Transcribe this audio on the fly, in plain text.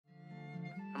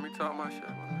talk my shit,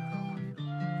 man.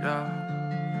 Yeah.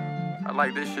 I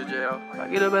like this shit, JL. I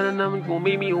get up at a number, you gon'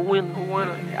 make me a winner.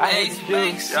 I hate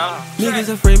this shit. Yeah. Niggas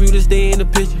afraid me to stay in the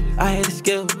picture. I had to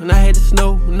scale and I had to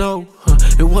snow. No,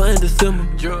 it wasn't December.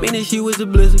 Meaning she was a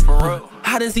blizzard.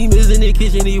 I done seen Miz in the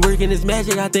kitchen, he working his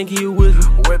magic. I think he a wizard.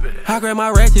 I grab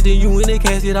my ratchet, then you in the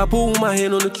casket. I pull my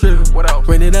hand on the trigger. What else?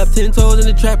 Ran it up 10 toes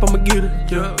in the trap, I'ma get her.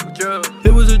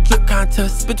 It was a drip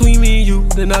contest between me and you,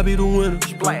 then I be the winner.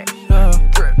 Splash.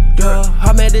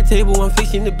 I'm at the table, I'm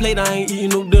fixing the plate, I ain't eating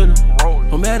no dinner.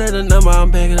 I'm mad at the number, I'm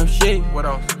bagging up shit. What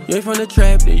else? You ain't from the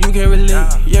trap, then you can't relate.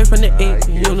 You ain't from the 8,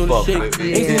 you don't know the shit.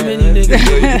 Ain't too many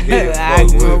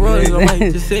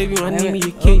niggas. To save you, I need me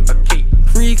a cake.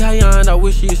 Free Cayenne, I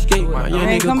wish she escaped. My young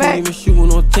nigga couldn't even shoot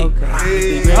on tape.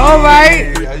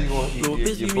 Alright. How you gonna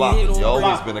you blocking? You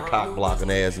always been a cock blocking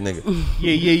ass nigga.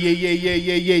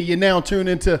 Yeah. You're now tuned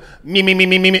into me.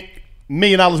 $1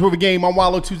 million worth of game on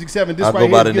Wallow 267. This I right go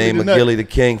by here the name of Gilly the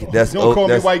King. Don't call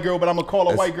me white girl, but I'm gonna call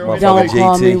her white girl. Don't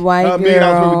call me white girl. $1 million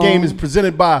worth of game is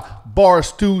presented by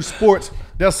Barstool Sports.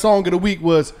 That song of the week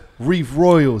was Reef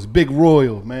Royals, Big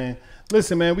Royal, man.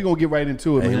 Listen, man, we gonna get right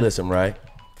into it, man. Hey, listen, right?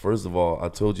 First of all, I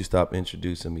told you stop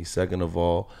introducing me. Second of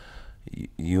all,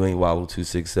 you ain't Wallow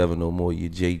 267 no more. You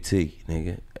JT,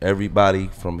 nigga. Everybody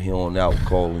from here on out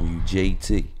calling you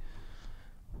JT.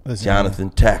 Listen, Jonathan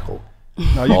Tackle.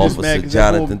 No, you just mad because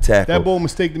that boy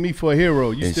mistaken me for a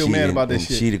hero. You still mad about that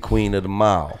shit. She the queen of the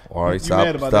mile. All right, stop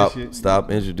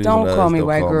introducing Don't us. call me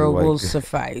white girl will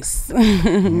suffice.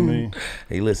 Hey,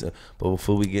 listen, but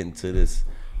before we get into this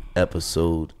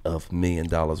episode of $1 million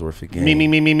worth of game, me.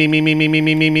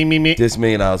 This $1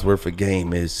 million worth of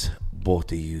game is brought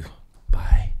to you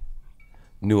by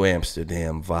New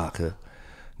Amsterdam Vodka.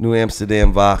 New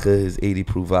Amsterdam Vodka is 80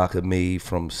 proof vodka made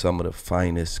from some of the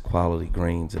finest quality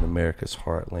grains in America's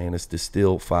heartland. It's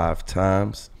distilled 5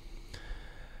 times.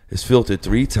 It's filtered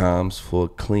 3 times for a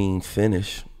clean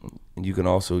finish. And you can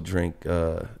also drink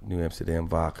New Amsterdam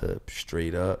Vodka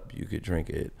straight up. You could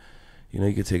drink it, you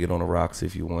could take it on the rocks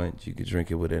if you want. You could drink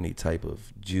it with any type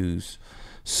of juice,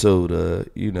 soda,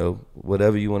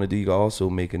 whatever you want to do. You can also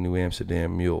make a New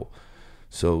Amsterdam Mule.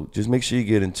 So just make sure you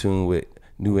get in tune with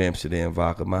New Amsterdam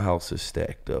Vodka. My house is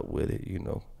stacked up with it,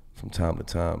 From time to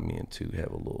time, me and two have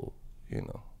a little,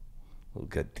 little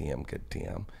goddamn.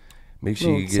 Make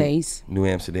sure you get taste. New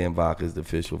Amsterdam Vodka is the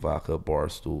official vodka of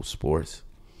Barstool Sports.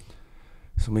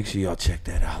 So make sure y'all check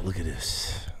that out. Look at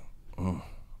this. Wow.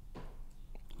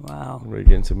 Ready to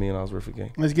get into $1 million worth of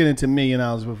game? Let's get into $1 million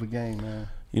worth of game, man.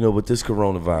 With this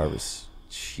coronavirus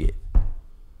shit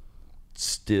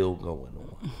still going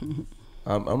on.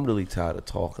 I'm really tired of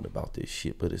talking about this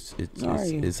shit, but it's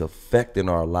affecting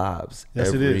our lives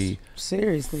every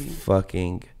seriously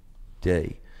fucking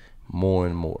day, more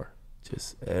and more.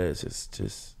 Just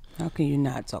how can you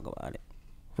not talk about it?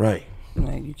 Right.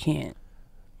 Like you can't.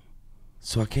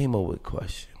 So I came up with a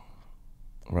question,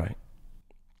 right?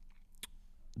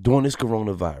 During this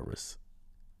coronavirus,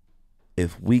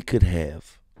 if we could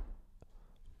have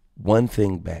one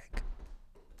thing back,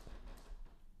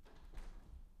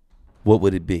 what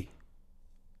would it be?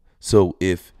 So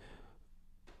if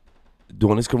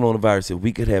during this coronavirus, if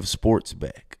we could have sports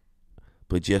back,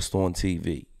 but just on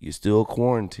TV, you're still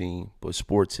quarantined, but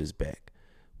sports is back,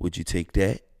 would you take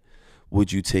that?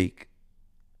 Would you take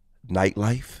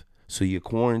nightlife? So you're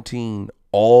quarantined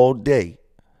all day,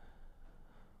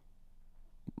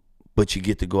 but you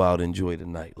get to go out and enjoy the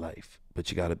nightlife, but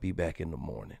you got to be back in the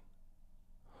morning.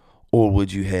 Or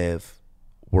would you have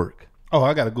work? Oh,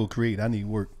 I got to go create. I need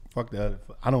work. Fuck that.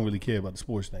 I don't really care about the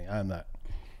sports thing. I'm not.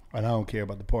 And I don't care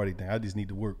about the party thing. I just need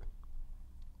to work.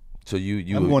 So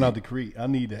I'm going out to create. I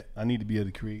need that. I need to be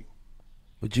able to create.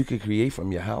 But you could create from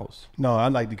your house. No, I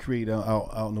like to create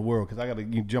out in the world because I got to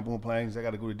jump on planes. I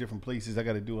got to go to different places. I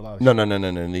got to do a lot of shit. No.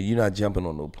 You're not jumping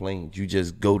on no planes. You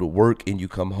just go to work and you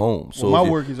come home. So my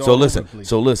work is all over the place.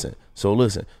 So listen.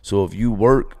 So if you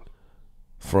work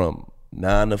from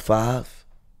 9 to 5,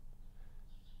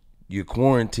 you're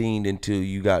quarantined until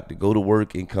you got to go to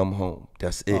work and come home.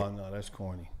 That's it. Oh, no, that's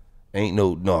corny. Ain't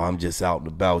no, I'm just out and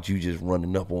about. You just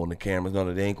running up on the cameras.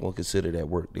 No, they ain't going to consider that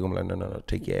work. They're going to be like, no,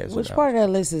 take your ass. Which part of that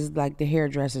list is like the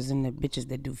hairdressers and the bitches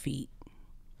that do feet?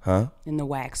 Huh? And the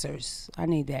waxers. I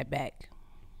need that back.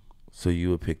 So you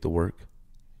would pick the work?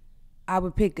 I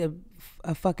would pick a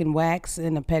fucking wax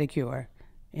and a pedicure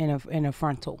and a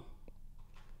frontal.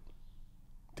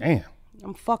 Damn.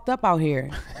 I'm fucked up out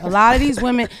here. A lot of these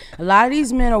women, a lot of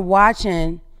these men are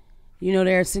watching,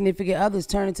 their significant others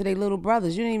turn into their little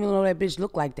brothers. You didn't even know that bitch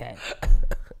looked like that.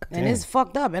 And it's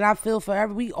fucked up. And I feel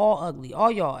we all ugly. All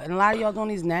y'all. And a lot of y'all doing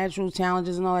these natural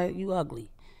challenges and all that, you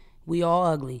ugly. We all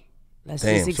ugly. Let's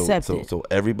just accept it. So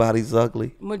everybody's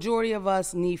ugly? Majority of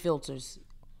us need filters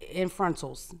and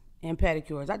frontals and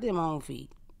pedicures. I did my own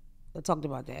feet. I talked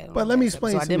about that. But let me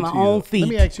explain something to you. I did my own feet. Let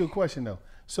me ask you a question, though.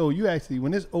 So you actually,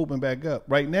 when this open back up,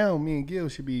 right now, me and Gil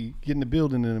should be getting the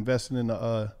building and investing in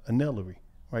a Nellery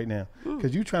right now.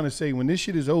 Because you're trying to say when this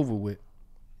shit is over with,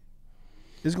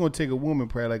 it's going to take a woman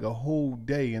probably like a whole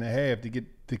day and a half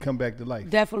to come back to life.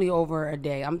 Definitely over a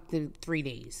day. I'm 3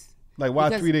 days. Like why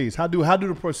 3 days? How do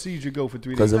the procedure go for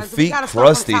 3 days? Because the feet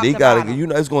crusty. They gotta. You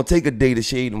know, it's going to take a day to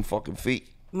shave them fucking feet.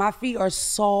 My feet are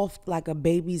soft like a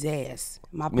baby's ass.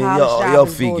 My your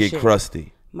feet get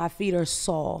crusty. My feet are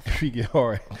soft. Feet get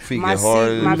hard. Feet get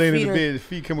hard. My feet are bed,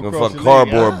 feet come across your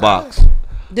cardboard box.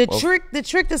 The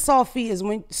trick to soft feet is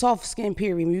when soft skin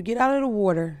period. When you get out of the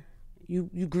water,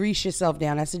 you grease yourself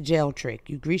down. That's a gel trick.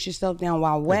 You grease yourself down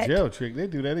while wet. A gel trick. They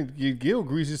do that. Gil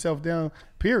grease yourself down.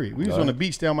 Period. We was on the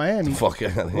beach down Miami. Fuck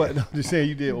out of here. I'm just saying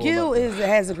you did. Gil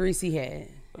has a greasy head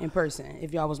in person.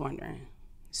 If y'all was wondering,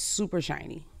 super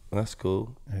shiny. That's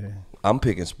cool. Yeah. I'm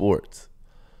picking sports.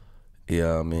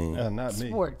 Yeah, I mean, not me.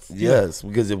 Sports. Yes,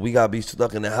 because if we gotta be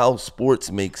stuck in the house, sports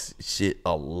makes shit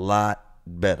a lot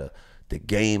better. The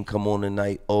game come on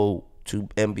tonight. Oh, 2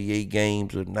 NBA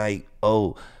games tonight.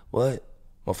 Oh, what?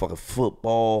 Motherfucking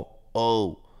football.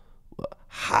 Oh,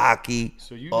 hockey.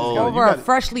 So you just over a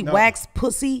freshly waxed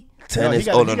pussy. Tennis.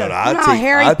 You know how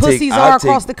hairy pussies are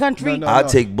across the country? I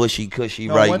take bushy cushy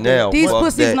right now. These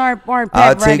pussies aren't pep ready.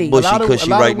 I take bushy cushy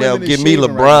right now. Give me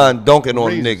LeBron dunking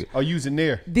on a nigga. Are using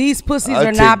there. These pussies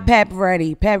are not pep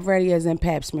ready. Pep ready as in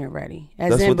pap smear ready.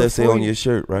 That's what they say on your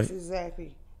shirt, right? That's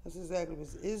exactly.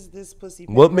 Is this pussy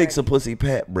pap What makes a pussy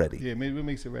pap ready? Yeah, maybe what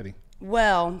makes it ready?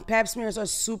 Well, pap smears are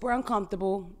super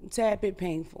uncomfortable, a tad bit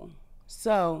painful.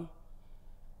 So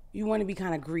you want to be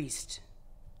kind of greased.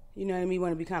 You know what I mean? You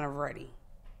want to be kind of ready.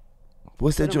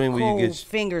 What's that joint where you get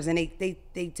fingers, and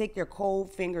they take their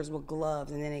cold fingers with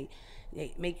gloves, and then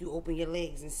they make you open your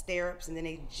legs in stirrups, and then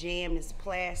they jam this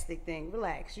plastic thing.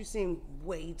 Relax. You seem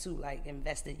way too like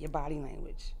invested in your body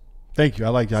language. Thank you. I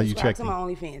like how you check to my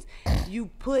OnlyFans. You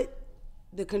put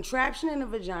the contraption in the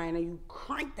vagina, you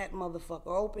crank that motherfucker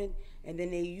open, and then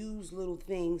they use little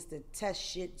things to test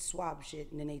shit, swab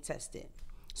shit, and then they test it.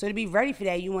 So to be ready for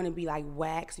that, you want to be like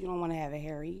wax. You don't want to have a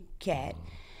hairy cat.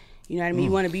 You know what I mean?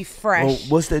 You want to be fresh. Well,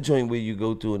 what's that joint where you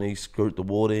go through and they squirt the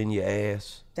water in your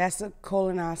ass? That's a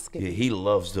colonoscopy. Yeah, he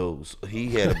loves those. He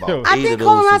had about 8 I of think those.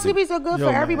 colonoscopies are good for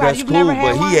everybody. That's You've cool, never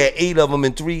had but one? he had 8 of them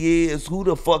in 3 years. Who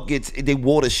the fuck gets they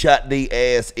water shot their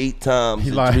ass 8 times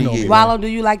in 3 years? Wallow, do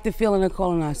you like the feeling of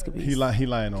colonoscopies? He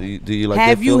lying on. Do you like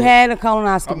have that you feeling? had a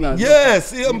colonoscopy?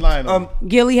 Yes.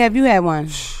 Gilly, have you had one?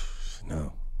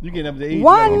 No. You getting up to 8?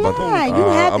 Why not?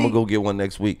 I'm gonna go get one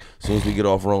next week as soon as we get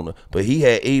off Rona. But he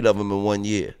had 8 of them in 1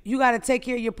 year. You got to take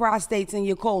care of your prostates and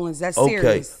your colons. That's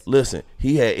serious. Okay, listen.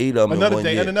 He had 8 of them in 1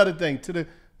 year. And another thing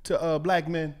to black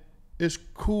men, it's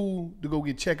cool to go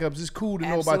get checkups. It's cool to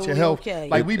know about your health. Okay.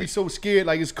 Like we be so scared.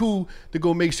 Like it's cool to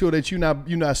go make sure that you're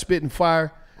not spitting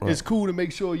fire. Right. It's cool to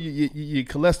make sure your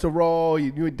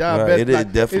cholesterol, your diabetes. Right,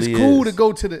 it definitely it's cool is. to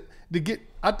go to get.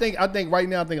 I think right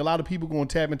now a lot of people going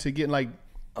to tap into getting like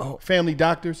family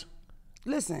doctors.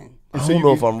 Listen. I don't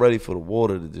know if I'm ready for the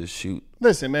water to just shoot.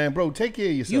 Listen, man, bro, take care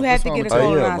of yourself. You have to get a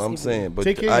colonoscopy. I'm saying, but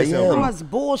take care of yourself. How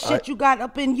much bullshit you got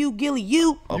up in you, Gilly?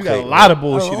 You got a lot of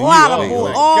bullshit. A lot of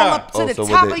bullshit, all up to the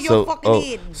top of your fucking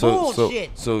head.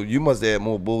 Bullshit. So you must have had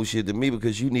more bullshit than me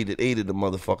because you needed 8 of the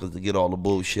motherfuckers to get all the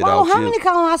bullshit out. Oh, how many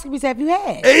colonoscopies have you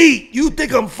had? 8. You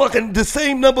think I'm fucking the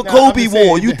same number Kobe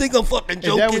wore? You think I'm fucking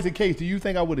joking? If that was the case, do you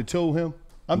think I would have told him?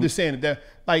 I'm just saying that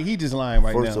like he just lying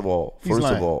right now. First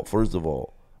of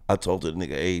all, I talk to the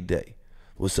nigga every day.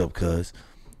 What's up, cuz?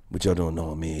 But y'all don't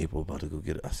know me and April about to go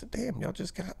get it. I said, damn, y'all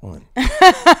just got one. Dog,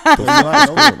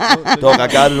 I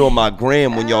got it on my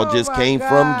gram when y'all just came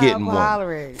from getting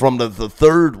one. From the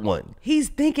third one. He's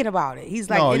thinking about it. He's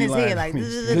like in his head, like,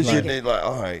 because you're like,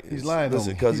 all right. He's lying.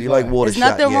 Listen, because he like water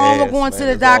shot. There's nothing wrong with going to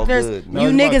the doctors. You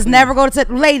niggas never go to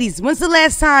ladies. When's the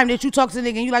last time that you talk to a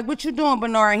nigga and you like, what you doing,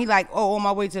 Bernard? And he like, oh, on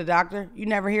my way to the doctor. You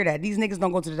never hear that. These niggas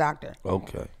don't go to the doctor.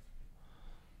 Okay.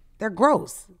 They're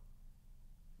gross.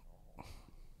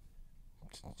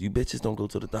 You bitches don't go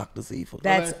to the doctors either.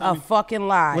 That's a fucking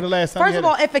lie. When the last time First of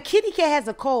all, if a kitty cat has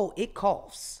a cold, it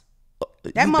coughs.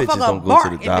 That motherfucker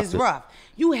bark if it's rough.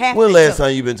 You have when to. When last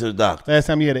time you been to the doctor? Last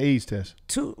time you had an AIDS test?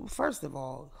 First of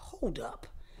all, hold up.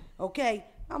 Okay?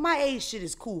 Now, my AIDS shit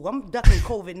is cool. I'm ducking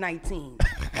COVID-19.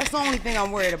 That's the only thing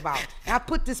I'm worried about. And I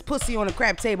put this pussy on the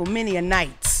crap table many a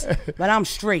nights. But I'm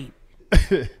straight.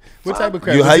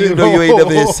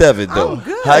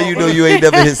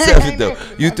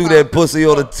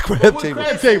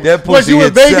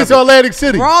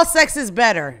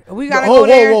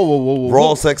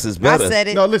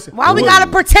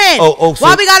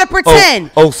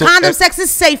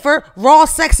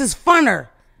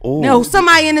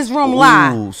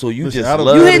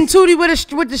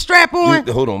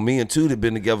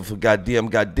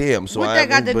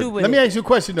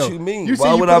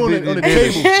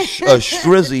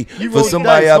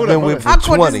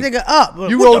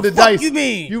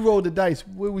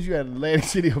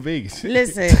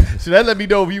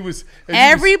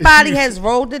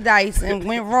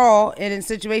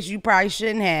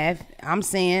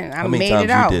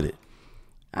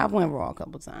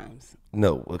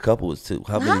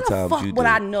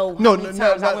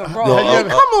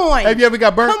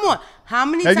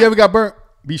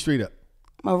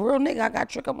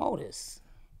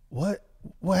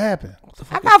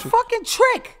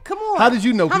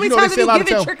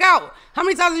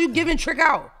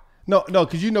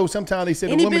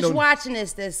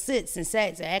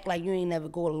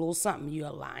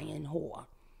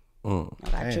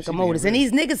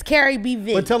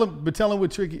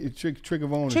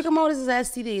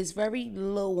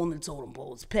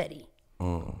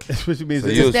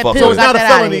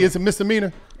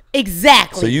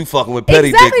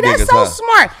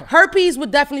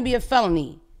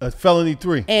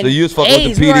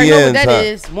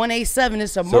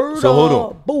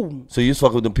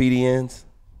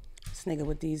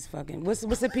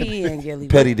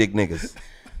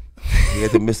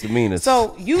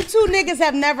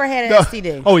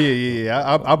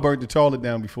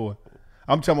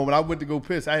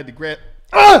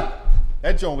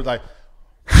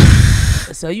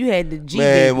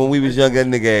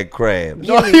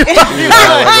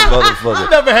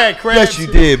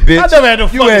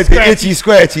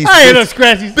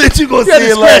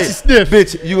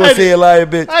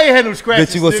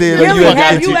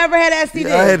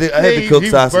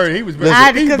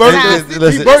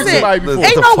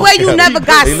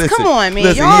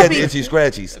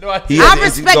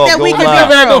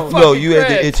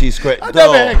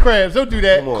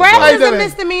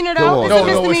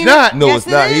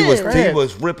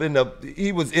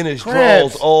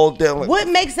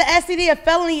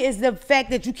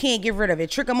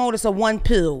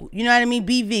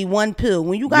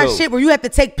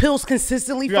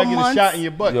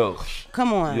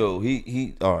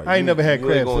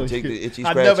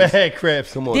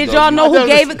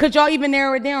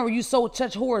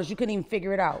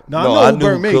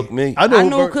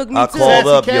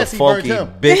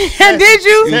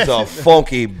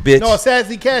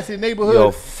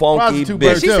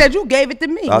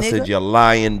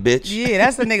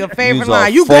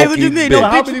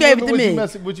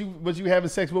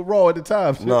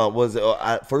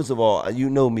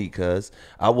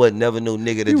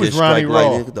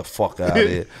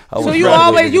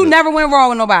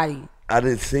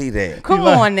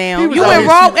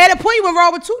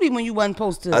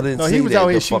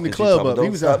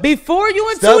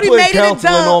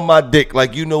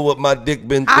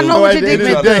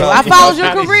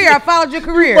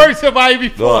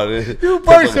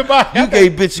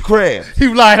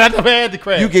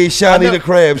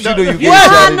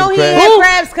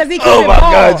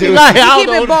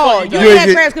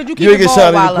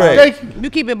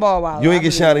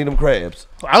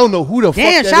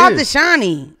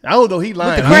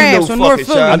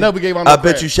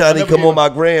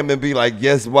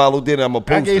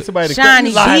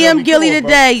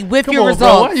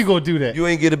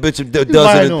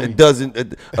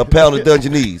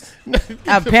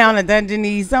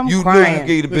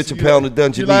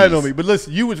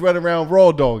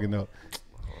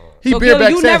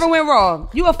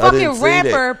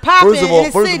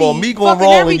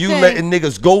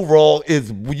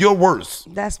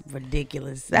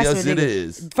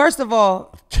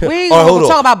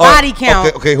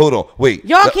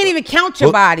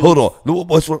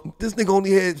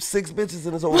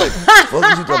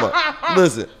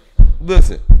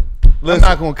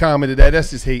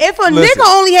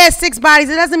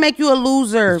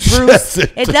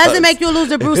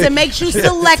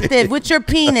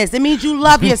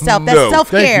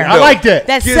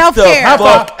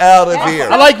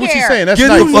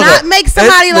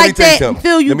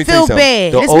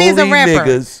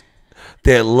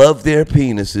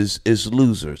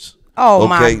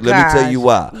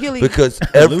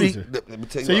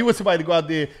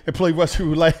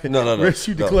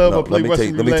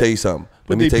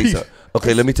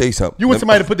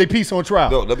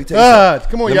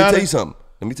 Come on, Let Yana.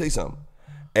 me tell you something.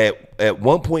 At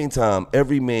one point in time,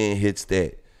 every man hits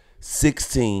that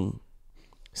 16,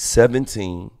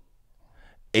 17,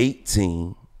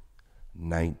 18,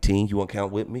 19. You want to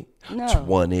count with me? No.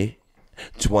 20,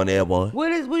 21. What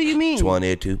do you mean?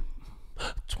 22,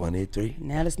 23.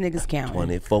 Now this nigga's counting.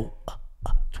 24,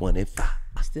 25.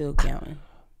 Still counting.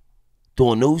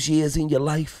 During those years in your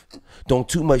life, don't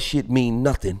too much shit mean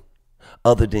nothing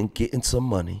other than getting some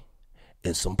money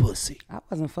and some pussy. I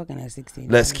wasn't fucking at 16.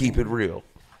 Let's keep it real.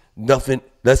 Nothing.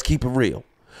 Let's keep it real.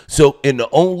 So, and the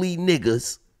only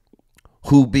niggas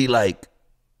who be like,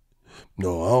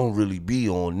 no, I don't really be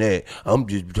on that. I'm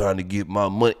just trying to get my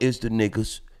money. It's the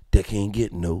niggas that can't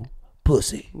get no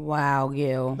pussy. Wow,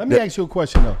 Gil. Let me ask you a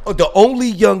question though. The only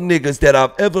young niggas that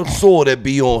I've ever saw that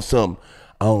be on something,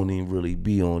 I don't even really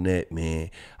be on that, man.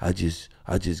 I just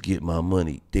get my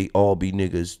money. They all be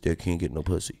niggas that can't get no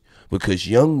pussy. Because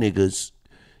young niggas,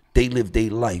 they live their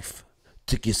life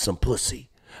to get some pussy.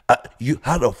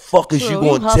 How the fuck is you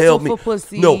gonna tell me?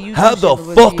 No, how the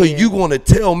fuck are you gonna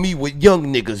tell me what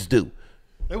young niggas do?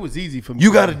 It was easy for me.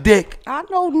 You got a dick. I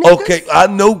know niggas. Okay, I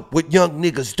know what young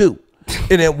niggas do.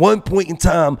 And at one point in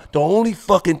time, the only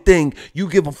fucking thing you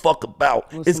give a fuck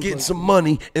about is getting some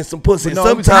money and some pussy. And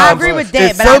sometimes, I agree with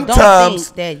that, but I don't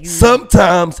think that you.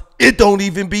 Sometimes it don't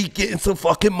even be getting some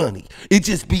fucking money. It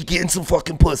just be getting some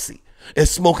fucking pussy and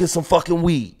smoking some fucking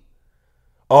weed.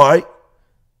 All right?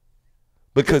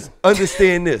 Because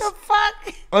understand this. The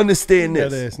fuck? Understand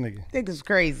this. That ass nigga. Niggas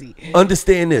crazy.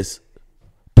 Understand this.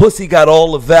 Pussy got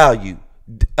all the value.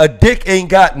 A dick ain't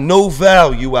got no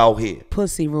value out here.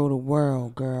 Pussy rule the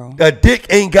world, girl. A dick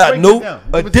ain't got Break no. it down.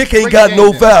 A dick ain't Break got the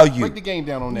no game down. value. Break the game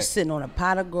down on You that. sitting on a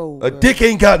pot of gold. A girl. dick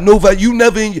ain't got no value. You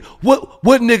never in your,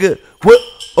 what nigga, what,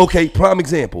 okay, prime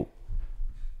example.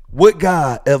 What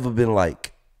guy ever been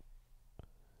like,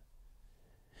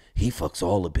 he fucks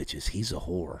all the bitches. He's a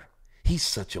whore. He's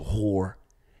such a whore.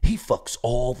 He fucks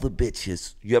all the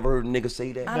bitches. You ever heard a nigga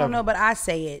say that? I don't know, but I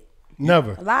say it.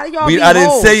 Never. A lot of y'all be I didn't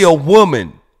hoes. say a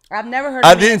woman. I've never heard.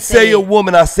 I didn't say a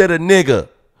woman. I said a nigga.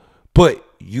 But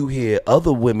you hear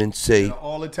other women say,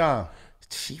 All the time.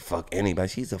 she fuck anybody.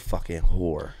 She's a fucking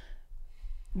whore.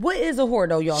 What is a whore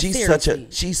though, y'all? She's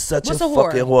Seriously. such What's a a whore?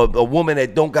 fucking whore. A woman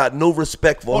that don't got no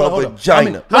respect for Hold her on.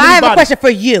 vagina. Well, I have a question for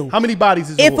you. How many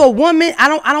bodies is If a a woman,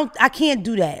 I can't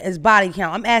do that as body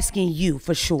count. I'm asking you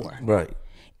for sure. Right.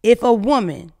 If a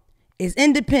woman is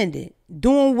independent,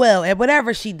 doing well at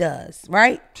whatever she does,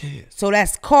 right? Yeah. So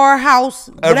that's car, house,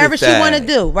 whatever she want to Everything.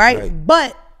 do, right? Right.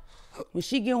 But when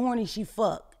she get horny, she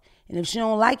fuck. And if she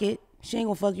don't like it, she ain't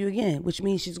gonna fuck you again, which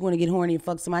means she's gonna get horny and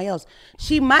fuck somebody else.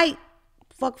 She might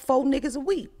fuck 4 niggas a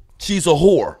week. She's a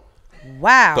whore.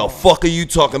 Wow. The fuck are you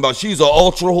talking about? She's an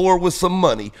ultra whore with some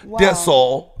money. Wow. That's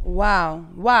all. Wow.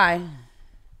 Why?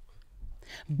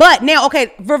 But now,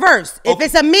 okay, reverse. If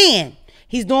it's a man,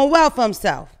 he's doing well for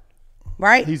himself,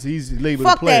 right? He's labeled a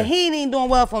Fuck player. that. He ain't doing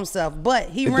well for himself, but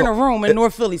he It rent a don't- room in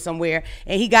North Philly somewhere,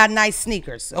 and he got nice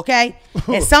sneakers, okay?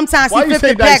 And sometimes Why he you flip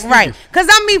say the pack nice right. sneakers? Because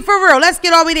I mean, for real, let's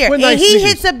get all the way there. What And nice he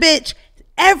sneakers? hits a bitch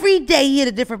every day. He hit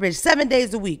a different bitch 7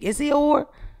 days a week. Is he a whore?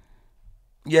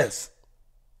 Yes.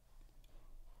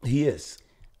 He is.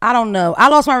 I don't know. I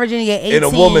lost my virginity at 18. In a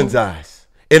woman's eyes.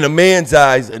 In a man's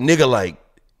eyes, a nigga like,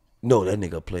 no, that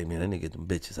nigga play, man. That nigga them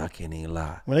bitches. I can't even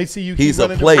lie. When they see you, He's keep a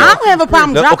running the player. I don't have a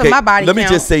problem Now, dropping my body Let me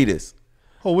count. just say this.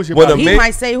 Oh, what's your When a body? He man,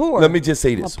 might say whore. Let me just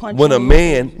say I'ma this. punch When you a in the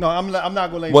man, No, I'm not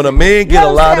gonna let when you. a man get Yeah,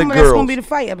 a lot I'm of saying, that's girls, gonna be the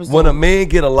fight episode. when a man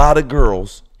get a lot of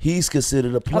girls, he's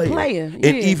considered a player. player, And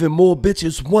yeah. even more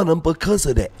bitches want him because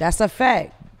of that. That's a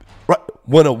fact. Right.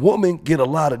 When a woman get a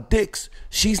lot of dicks,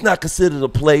 she's not considered a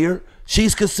player.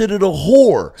 She's considered a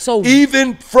whore. So-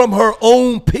 even from her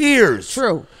own peers.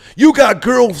 True. You got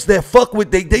girls that fuck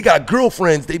with they got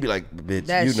girlfriends. They be like, bitch,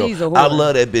 That you know, she's a whore. I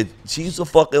love that bitch. She's a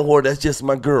fucking whore. That's just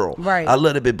my girl. Right. I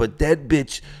love that bitch. But that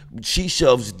bitch, she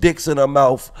shoves dicks in her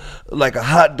mouth like a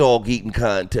hot dog eating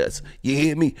contest. You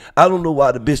hear me? I don't know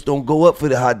why the bitch don't go up for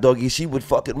the hot dog. She would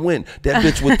fucking win. That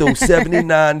bitch would throw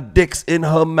 79 dicks in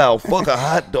her mouth. Fuck a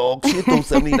hot dog. She'd throw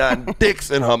 79 dicks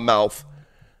in her mouth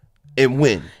and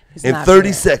win It's in not 30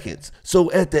 fair. seconds. So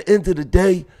at the end of the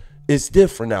day, it's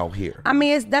different out here. I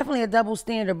mean, it's definitely a double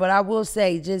standard, but I will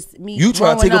say, just me. You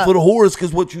try to take growing it for the up, whores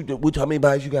because what you do? How many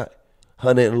bodies you got?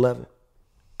 111,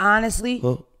 Honestly,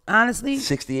 Huh? honestly,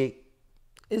 68.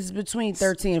 it's between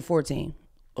 13 and 14.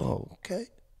 Oh, okay.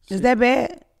 Is that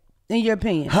bad? In your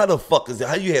opinion? How the fuck is that?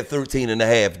 How you have 13 and a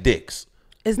half dicks?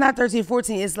 It's not 13,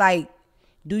 14. It's like,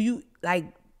 do you like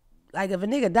if a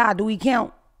nigga die, do we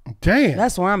count? Damn.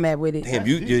 That's where I'm at with it. Damn,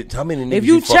 how many niggas if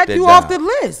you fuck check that you die? off the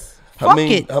list, fuck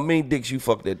it. How many dicks you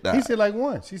fuck that die? He said like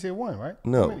one. She said one, right?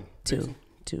 No. How many? Two.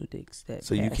 2 dicks.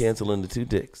 So you canceling the 2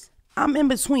 dicks? I'm in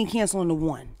between canceling the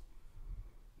 1.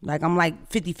 Like I'm like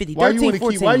 50-50.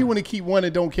 Why you want to keep one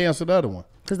and don't cancel the other one?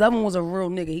 Because the other one was a real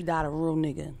nigga. He died a real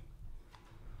nigga.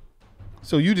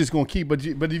 So you just gonna keep, but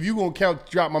if you gonna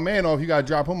drop my man off, you gotta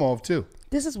drop him off too.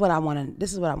 This is what I want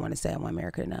to say. I want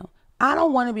America to know. I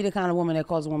don't want to be the kind of woman that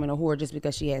calls a woman a whore just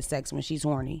because she has sex when she's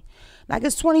horny. Like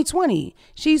it's 2020.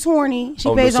 She's horny.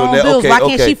 She pays her own bills. Why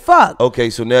can't she fuck?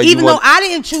 Okay, so now even though I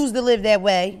didn't choose to live that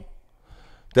way.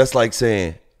 That's like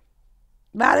saying.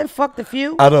 But I didn't fuck the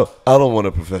few. I don't want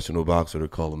a professional boxer to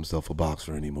call himself a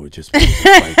boxer anymore. Just because he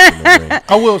fights in the ring.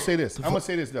 I will say this. I'm gonna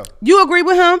say this though. You agree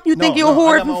with him? You think you're a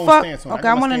whore if you fuck? Okay,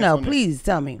 I want to know. Please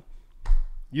tell me.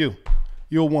 You're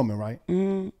a woman, right?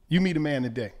 Mm-hmm. You meet a man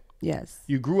today. Yes.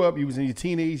 You grew up. You was in your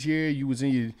teenage year. You was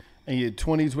in your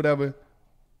 20s, whatever.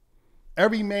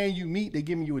 Every man you meet, they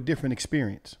giving you a different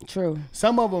experience. True.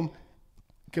 Some of them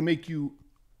can make you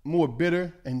more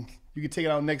bitter and you can take it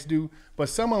out next dude, but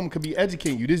some of them could be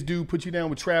educating you. This dude put you down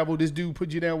with travel. This dude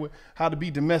put you down with how to be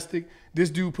domestic. This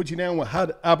dude put you down with how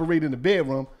to operate in the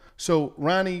bedroom. So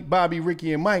Ronnie, Bobby,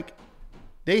 Ricky, and Mike,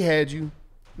 they had you.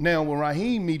 Now when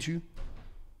Raheem meets you,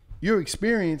 your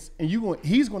experience, and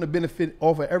he's going to benefit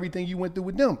off of everything you went through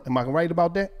with them. Am I right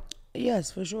about that?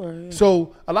 Yes, for sure. Yeah.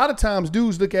 So a lot of times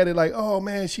dudes look at it like, oh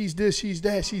man, she's this, she's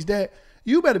that, she's that.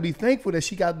 You better be thankful that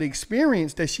she got the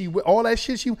experience that all that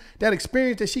shit that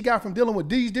experience that she got from dealing with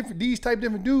these different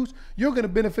dudes. You're gonna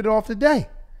benefit off today.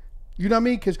 You know what I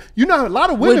mean? Because you know a lot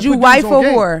of women. Would you wife a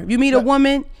whore? You meet a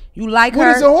woman, you like her.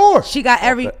 What is a whore?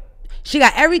 She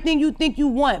got everything you think you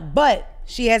want, but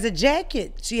she has a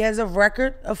jacket. She has a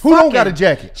record of fucking. Who don't got a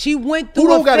jacket? She went through a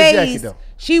phase. Who don't got a jacket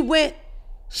though?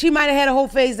 She might have had a whole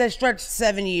phase that stretched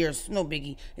 7 years, no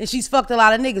biggie. And she's fucked a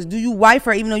lot of niggas. Do you wife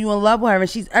her even though you in love with her and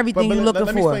she's everything you looking for?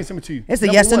 Let me explain something to you. It's a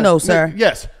yes or no, sir.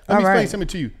 Yes. Let me explain something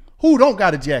to you. Who don't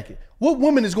got a jacket? What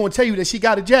woman is going to tell you that she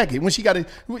got a jacket? When she going to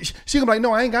be like,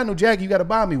 no, I ain't got no jacket. You got to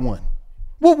buy me one.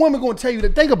 What woman going to tell you to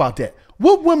think about that?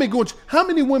 How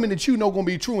many women that you know going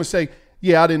to be true and say,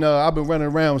 yeah, I've been running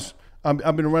around.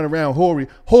 I've been running around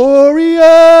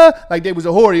Horia, like they was a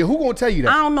Horia. Who gonna tell you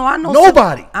that? I don't know. I know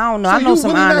nobody. I don't know. So I know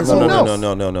some honest women.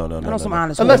 No. I know some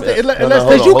honest women.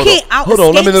 Unless you can't out escape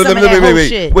some of that whole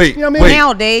shit. Wait. You know what I mean?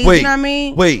 Nowadays, you know what I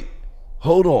mean? Wait.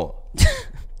 Hold on.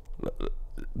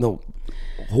 No.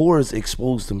 Whores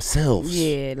expose themselves.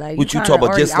 Yeah, like what you talk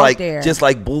about? Just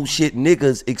like bullshit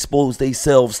niggas expose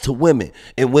themselves to women,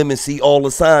 and women see all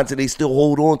the signs and they still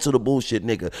hold on to the bullshit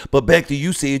nigga. But back to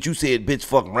you said bitch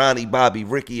fuck Ronnie, Bobby,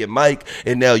 Ricky, and Mike,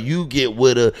 and now you get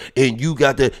with her and you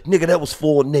got the nigga. That was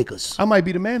 4 niggas. I might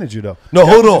be the manager though. No,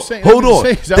 hold on.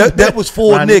 That was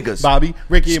 4 niggas. Bobby,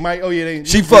 Ricky, and Mike. Oh yeah,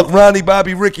 she fucked Ronnie,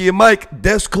 Bobby, Ricky, and Mike.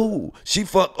 That's cool. She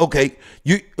fucked. Okay,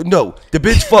 the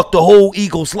bitch fucked the whole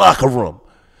Eagles locker room.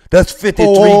 That's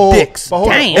 53 dicks.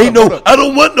 Damn. I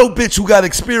don't want no bitch who got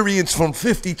experience from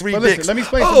 53 dicks. Let me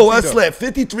explain something to you. I slapped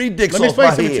 53 dicks off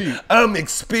my head. I'm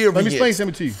experienced. Let me explain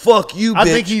something to you. Fuck you, bitch. I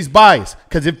think he's biased.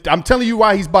 Because if I'm telling you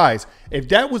why he's biased. If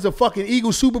that was a fucking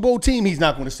Eagles Super Bowl team, he's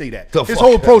not going to say that. His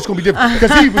whole approach going to be different.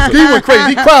 Because he went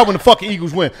crazy. He cried when the fucking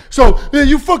Eagles win. So, yeah,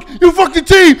 you fuck the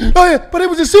team. Oh, yeah, but it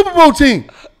was a Super Bowl team.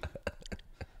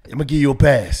 I'm going to give you a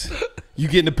pass. You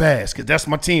getting the pass because that's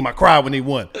my team. I cried when they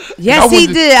won. Yes, he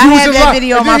did. I had that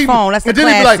video on my phone. That's a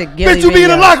classic. Bitch, you be in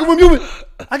the locker room.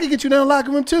 I can get you down in the locker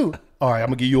room too. All right, I'm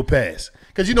gonna give you a pass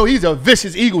because he's a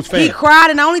vicious Eagles fan. He cried,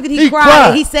 and not only did he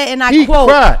cry, he said, and I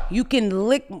quote, "You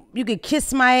can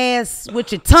kiss my ass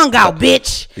with your tongue out,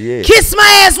 bitch. Yeah. Kiss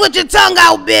my ass with your tongue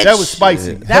out, bitch." That was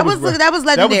spicy. Yeah. That was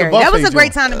legendary. That was a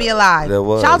great time to be alive.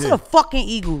 Shout out to the fucking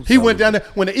Eagles. He went down there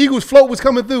when the Eagles float was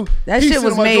coming through. That shit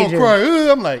was major.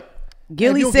 I'm like.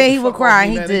 Gilly said he would cry.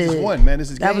 He did. They just won, man.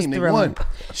 This is game. They won.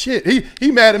 Shit, he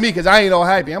mad at me because I ain't all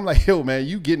happy. I'm like, yo, man,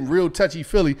 you getting real touchy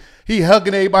Philly. He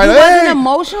hugging everybody. He wasn't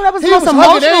emotional. That was the most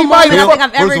emotional moment I think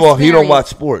I've ever experienced. First of all, he don't watch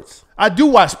sports. I do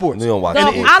watch sports. You don't watch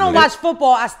sports. I don't watch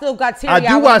football. I still got teary. I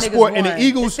do watch sport, and the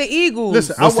Eagles. It's the Eagles.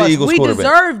 Listen, what's the Eagles quarterback? We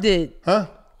deserved it. Huh?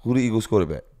 Who the Eagles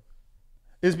quarterback?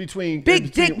 It's between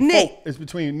Big Dick Nick. It's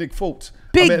between Nick Foltz.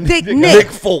 Big Dick Nick. Nick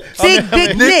Foltz. Big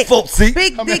Dick Nick. See?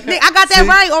 Big Dick Nick. I got that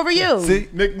right over you. See?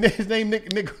 His name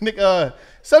Nick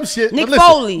some shit. Nick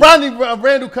Foley.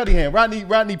 Randall Cunningham.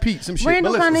 Rodney Pete. Some shit.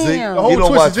 Randall Cunningham. You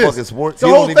don't watch fucking sports. The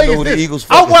whole thing is this.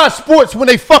 I watch sports when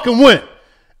they fucking win.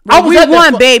 We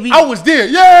won, baby. I was there.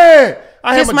 Yeah.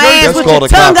 Kiss my ass with your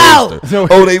tongue out.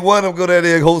 Oh, they won. I'm going to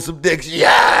there and hold some dicks.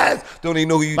 Yes. Don't even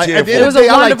know who you cheer for. It was a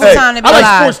wonderful time to be alive.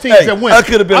 I like sports teams that win. I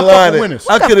could have been lying.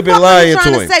 I could have been lying to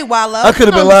him. I could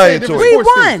have been lying to him. We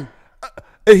won.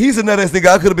 He's another nigga.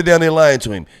 I could have been down there lying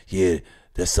to him. Yeah,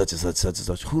 that's such and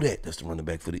such. Who that? That's the running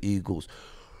back for the Eagles.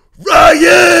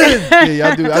 Ryan! Yeah,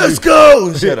 y'all do. Let's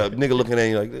go! Shut up. Nigga looking at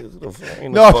you like this.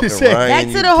 No, I'm just saying. Back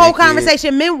to the whole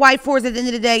conversation. Men wife whores at the end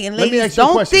of the day. And ladies,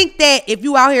 don't think that if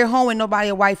you out here hoeing, nobody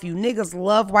will wife you. Niggas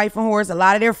love wife and whores. A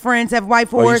lot of their friends have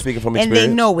wife whores. Speaking from and experience?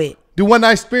 they know it. Do one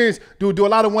night experience. Do a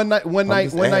lot of one night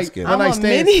stands. Do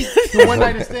one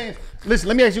night stands. Listen,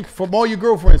 let me ask you, from all your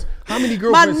girlfriends, how many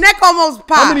girlfriends? My neck almost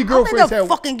popped. How many girlfriends have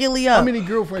fucking gilly up? How many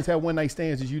girlfriends have one night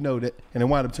stands as you know that, and then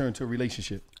wind up turning to a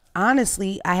relationship?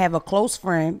 Honestly, I have a close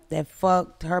friend that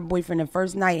fucked her boyfriend the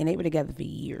first night, and they were together for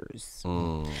years.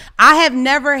 I have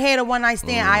never had a one night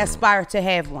stand. I aspire to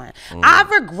have one. I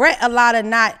regret a lot of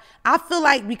not. I feel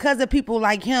like because of people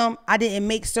like him, I didn't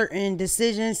make certain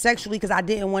decisions sexually because I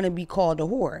didn't want to be called a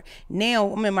whore.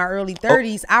 Now I'm in my early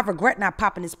 30s. I regret not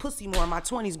popping his pussy more in my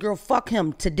 20s. Girl, fuck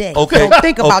him today. Okay. Don't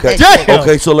think about that shit.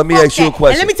 Okay, so let me ask you a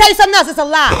question. And let me tell you something else. It's a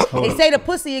lie. They say the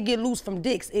pussy will get loose from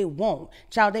dicks. It won't.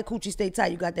 Child, that coochie stay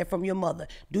tight. You got that from your mother.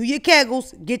 Do your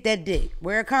kegels. Get that dick.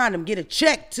 Wear a condom. Get a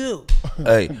check too.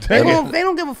 Hey, they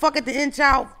don't give a fuck at the end,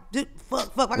 child.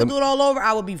 Fuck. If I could do it all over,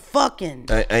 I would be fucking.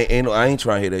 I ain't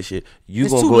trying to hear that shit. You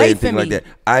It's gonna too go ahead late and think for like me.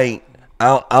 that.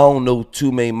 I don't know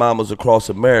too many mamas across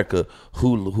America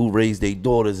who raise their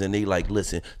daughters and they like,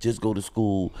 listen, just go to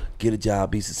school, get a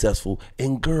job, be successful,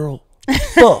 and girl,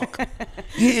 fuck.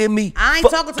 You hear me? I ain't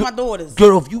talking to my daughters.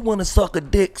 Girl, if you want to suck a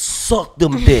dick, suck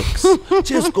them dicks.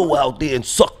 Just go out there and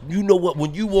suck. You know what?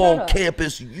 When you on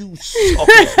campus, you suck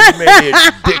as many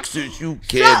dicks as you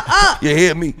can. Shut up. You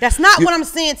hear me? That's not what I'm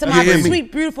saying to my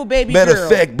sweet, beautiful baby girl. Matter of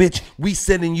fact, bitch, we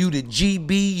sending you to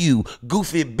GBU,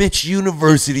 Goofy Bitch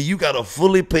University. You got a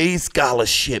fully paid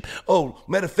scholarship. Oh,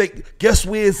 matter of fact, guess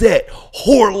where it's at?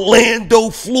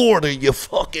 Orlando, Florida, you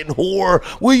fucking whore.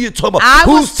 Where you talking about? I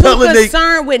was too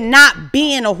concerned with not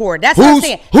being a whore. That's what I'm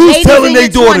saying. Who's Ladies telling in their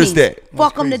your daughters 20s, that?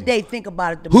 Fuck them today. Think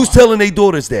about it tomorrow. Who's telling their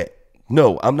daughters that?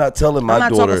 No, I'm not telling my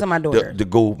not daughter, talking to my daughter. To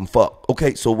go and fuck.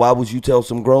 Okay, so why would you tell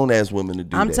some grown ass women to do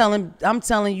that? I'm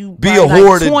telling you. Be a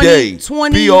whore today.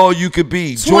 Be all you could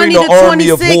be. Join the army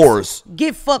of whores.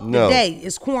 Get fucked today.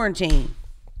 It's quarantine.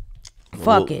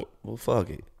 Fuck it. Well, fuck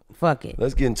it. Fuck it.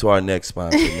 Let's get into our next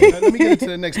sponsor. Man. Let me get into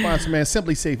the next sponsor, man.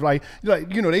 Simply Safe. Like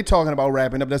they talking about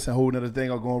wrapping up. That's a whole other thing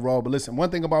or going raw. But listen,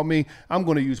 one thing about me, I'm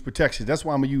going to use protection. That's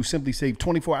why I'm going to use Simply Safe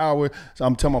 24 hour. So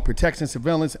I'm talking about protection,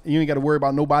 surveillance. You ain't got to worry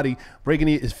about nobody breaking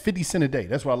it. It's 50 cents a day.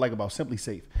 That's what I like about Simply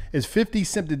Safe. It's 50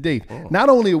 cents a day. Not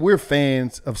only are we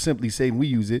fans of Simply Safe, we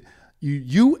use it.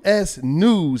 U.S.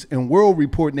 News and World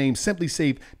Report named Simply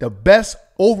Safe the best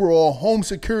overall home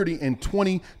security in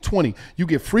 2020. You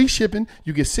get free shipping.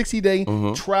 You get 60-day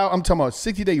trial. I'm talking about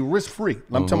 60-day risk-free.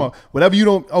 I'm talking about whatever you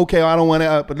don't, okay, I don't want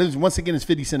to, but listen, once again, it's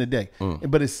 50 cents a day.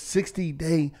 But it's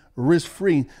 60-day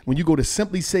risk-free when you go to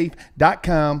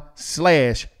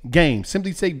simplysafe.com/game.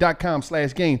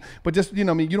 Simplysafe.com/game. But just, you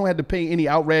don't have to pay any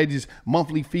outrageous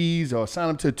monthly fees or sign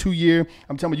up to a 2-year.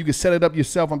 I'm talking about you can set it up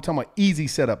yourself. I'm talking about easy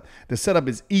setup. The setup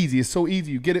is easy. It's so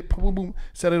easy. You get it, boom, boom,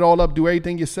 set it all up, do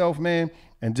everything yourself, man.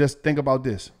 And just think about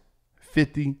this,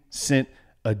 50 cents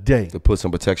a day. To put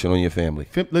some protection on your family.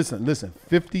 Listen,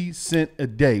 50 cents a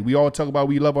day. We all talk about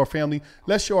we love our family.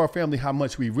 Let's show our family how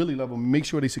much we really love them. Make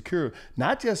sure they're secure.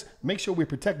 Not just make sure we're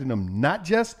protecting them, not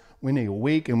just when they're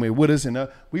awake and we're with us, and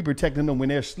we protecting them when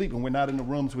they're sleeping, we're not in the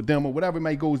rooms with them or whatever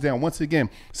might goes down. Once again,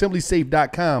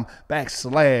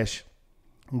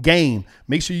 simplysafe.com/game.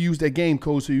 Make sure you use that game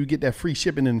code so you get that free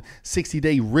shipping and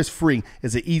 60-day risk-free.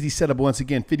 It's an easy setup. Once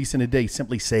again, 50 cents a day.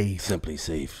 Simply Safe. Simply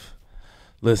Safe.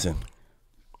 Listen,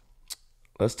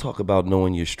 let's talk about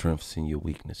knowing your strengths and your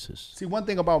weaknesses. See, one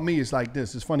thing about me is like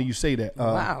this. It's funny you say that.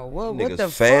 Wow, what the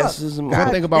fast fuck?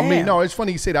 One thing about me, no, it's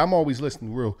funny you say that. I'm always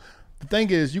listening real. The thing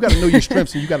is, you got to know your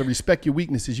strengths and you got to respect your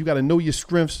weaknesses. You got to know your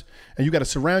strengths and you got to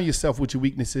surround yourself with your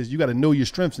weaknesses. You got to know your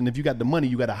strengths. And if you got the money,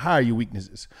 you got to hire your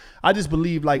weaknesses. I just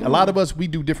believe like a lot of us, we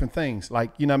do different things.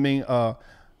 Like, you know what I mean?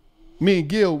 Me and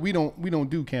Gil, we don't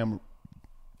do camera.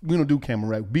 We don't do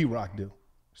camera work. B-Rock do.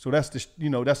 So that's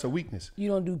that's a weakness. You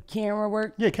don't do camera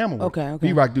work? Yeah, camera work. Okay.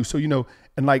 B-Rock do. So,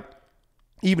 and like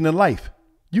even in life,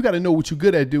 you got to know what you're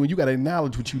good at doing. You got to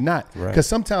acknowledge what you're not. Because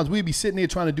sometimes we'll be sitting there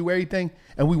trying to do everything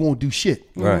and we won't do shit.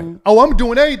 Right. Oh, I'm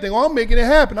doing everything. Oh, I'm making it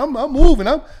happen. I'm moving.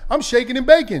 I'm shaking and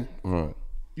baking. Right.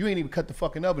 You ain't even cut the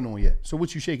fucking oven on yet. So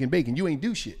what you shaking and baking? You ain't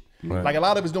do shit. Right. Like a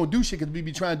lot of us don't do shit because we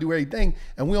be trying to do everything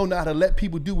and we don't know how to let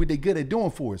people do what they good at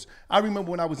doing for us. I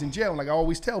remember when I was in jail, like I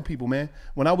always tell people, man,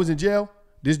 when I was in jail,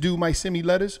 this dude might send me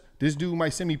letters. This dude might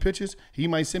send me pictures. He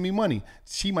might send me money.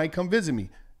 She might come visit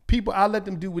me. People, I let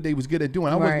them do what they was good at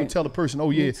doing. I wasn't going to tell the person,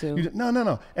 oh, yeah.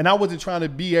 No. And I wasn't trying to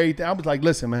be everything. I was like,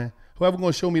 listen, man, whoever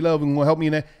going to show me love and going to help me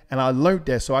in that. And I learned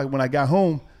that. So when I got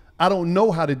home, I don't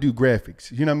know how to do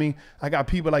graphics. You know what I mean? I got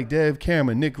people like Dev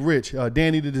Cameron, Nick Rich,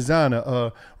 Danny the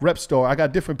designer, Repstar. I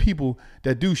got different people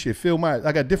that do shit. Phil Myers.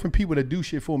 I got different people that do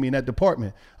shit for me in that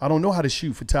department. I don't know how to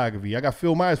shoot photography. I got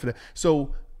Phil Myers for that.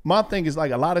 So my thing is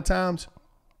like a lot of times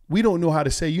we don't know how to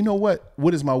say, you know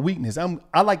what is my weakness?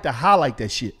 I like to highlight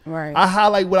that shit. Right. I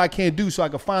highlight what I can't do so I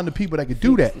can find the people that can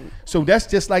do that. So that's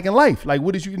just like in life. Like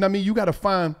what is you know what I mean? You gotta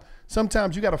find,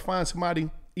 sometimes you gotta find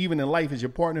somebody even in life as your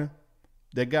partner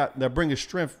that bring a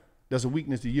strength that's a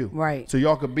weakness to you. Right. So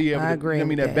y'all could be able to, agree you know what I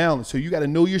mean, with that balance. So you got to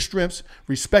know your strengths,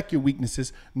 respect your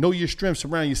weaknesses, know your strengths,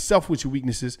 surround yourself with your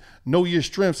weaknesses, know your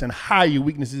strengths and hide your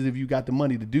weaknesses if you got the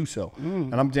money to do so.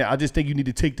 And I just think you need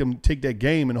to take that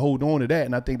game and hold on to that.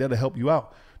 And I think that'll help you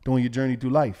out during your journey through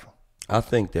life. I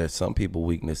think that some people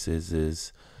weaknesses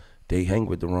is they hang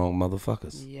with the wrong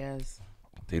motherfuckers. Yes.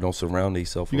 They don't surround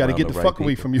themselves. You got to get the fuck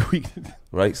away from your weakness.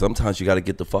 Right? Sometimes you got to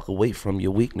get the fuck away from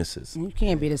your weaknesses. You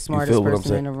can't be the smartest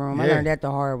person in the room. I learned that the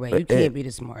hard way. You can't be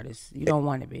the smartest. You don't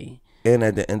want to be. And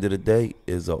at the end of the day,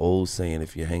 is an old saying,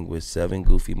 if you hang with 7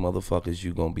 goofy motherfuckers,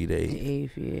 you going to be the 8th. The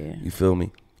 8th, yeah. You feel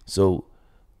me? So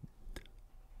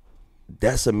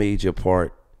that's a major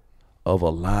part of a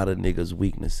lot of niggas'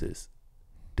 weaknesses.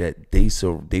 That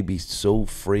they be so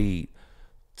afraid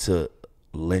to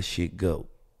let shit go.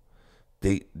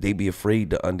 They be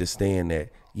afraid to understand that,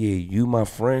 yeah, you my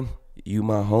friend, you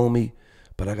my homie,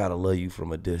 but I gotta love you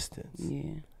from a distance.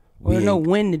 Yeah. We don't know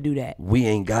when to do that. We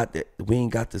ain't got that. We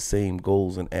ain't got the same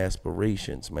goals and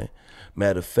aspirations, man.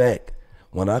 Matter of fact,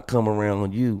 when I come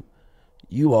around you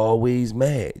always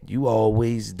mad. You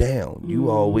always down.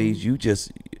 You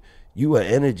an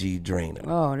energy drainer.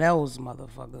 Oh, those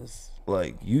motherfuckers.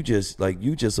 Like you just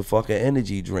a fucking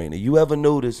energy drainer. You ever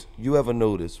notice,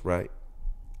 right?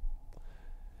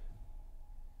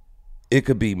 It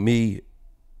could be me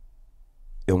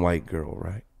and white girl,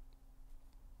 right?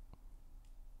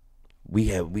 We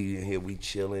here, we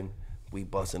chilling, we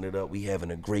busting it up, we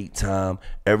having a great time.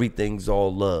 Everything's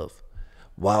all love.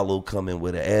 Wallow come in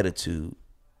with an attitude,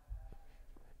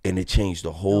 and it changed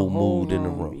the whole mood in the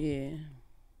room. Yeah.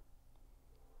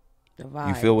 The vibe.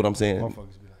 You feel what I'm saying?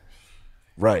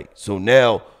 Right. So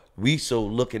now we so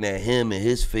looking at him and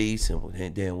his face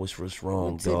and damn, what's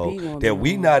wrong, dog? That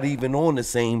we not even on the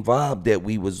same vibe that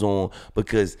we was on,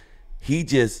 because he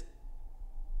just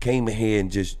came in here and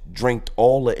just drank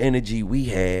all the energy we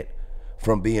had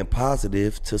from being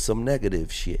positive to some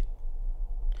negative shit.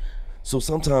 So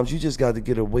sometimes you just got to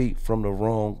get away from the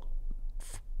wrong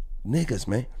niggas,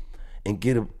 man, and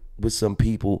get with some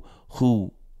people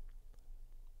who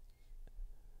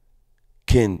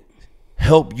can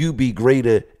help you be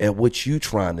greater at what you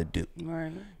trying to do.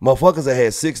 Right. Motherfuckers that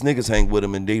had 6 niggas hang with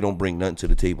them and they don't bring nothing to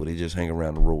the table. They just hang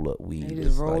around and roll up weed. They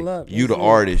just roll up. You the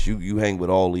artist. You hang with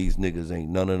all these niggas.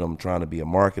 Ain't none of them trying to be a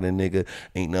marketing nigga.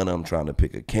 Ain't none of them trying to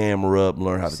pick a camera up,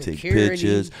 learn how to take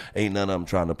pictures. Ain't none of them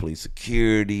trying to play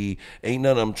security. Ain't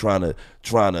none of them trying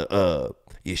to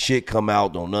your shit come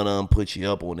out. Don't none of them put you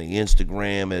up on the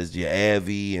Instagram as your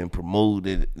Avi and promote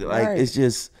it. Like, it's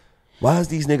just, why is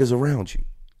these niggas around you?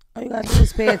 All you gotta do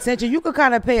is pay attention. You could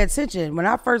kind of pay attention. When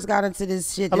I first got into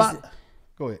this shit, Go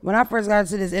ahead. When I first got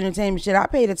into this entertainment shit, I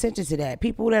paid attention to that.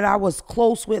 People that I was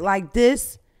close with like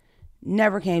this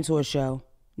never came to a show,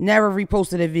 never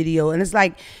reposted a video. And it's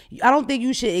like, I don't think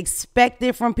you should expect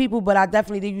it from people, but I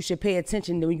definitely think you should pay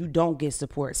attention when you don't get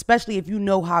support, especially if you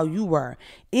know how you were.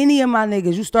 Any of my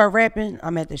niggas, you start rapping,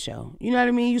 I'm at the show. You know what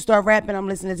I mean? You start rapping, I'm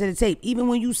listening to the tape. Even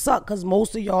when you suck, because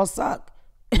most of y'all suck.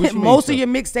 Most of your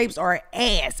mixtapes are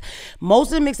ass.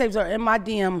 Most of the mixtapes are in my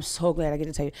DM. I'm so glad I get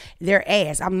to tell you. They're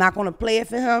ass. I'm not going to play it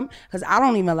for him because I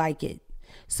don't even like it.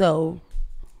 So.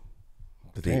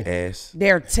 But they ass.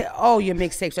 Your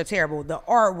mixtapes are terrible. The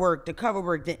artwork, the cover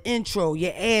work, the intro,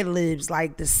 your ad libs,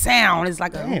 like the sound is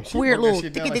like a weird little.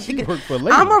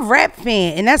 I'm a rap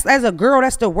fan, and that's, as a girl,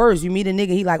 that's the worst. You meet a nigga,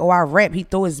 he like, oh, I rap. He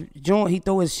throw his joint, he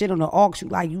throw his shit on the aux. You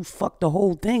like, you fucked the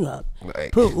whole thing up.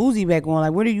 Like, put Uzi back on.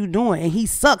 Like, what are you doing? And he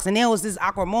sucks. And then it's this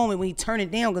awkward moment when he turn it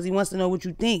down because he wants to know what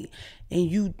you think, and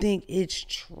you think it's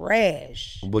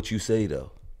trash. What you say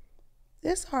though?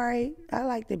 It's alright. I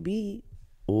like the beat.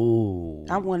 Ooh.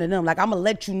 I'm one of them. Like, I'm gonna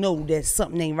let you know that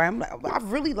something ain't right. I'm like, I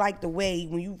really like the way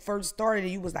when you first started,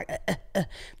 you was like,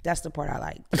 that's the part I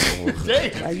like.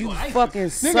 Like, you fucking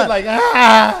suck. Like,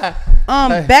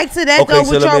 back to that though.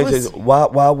 So let me just,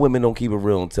 why women don't keep it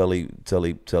real and tell they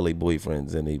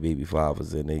boyfriends and they baby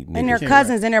fathers and they and their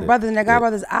cousins and their brothers and their god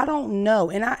brothers? I don't know,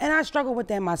 and I struggle with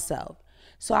that myself.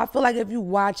 So I feel like if you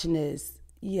watching this,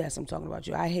 yes, I'm talking about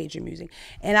you. I hate your music,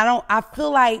 and I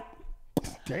feel like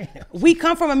Damn. We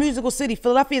come from a musical city.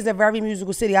 Philadelphia is a very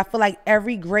musical city. I feel like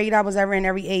every grade I was ever in,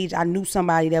 every age, I knew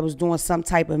somebody that was doing some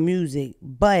type of music.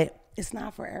 But it's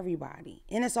not for everybody.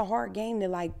 And it's a hard game to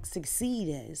like succeed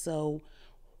in. So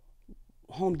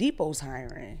Home Depot's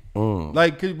hiring.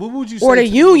 Like, what would you say? Or the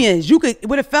unions. You could,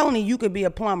 with a felony, you could be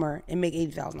a plumber and make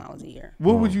 $80,000 a year.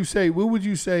 What would you say? What would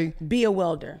you say? Be a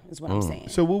welder is what I'm saying.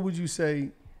 So what would you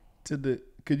say to the?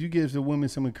 Could you give the women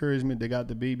some encouragement? They got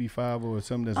the baby father or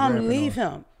something that's leave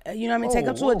him. You know what I mean? Take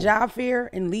him to a job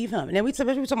fair and leave him. And then we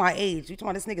talking about age. We talking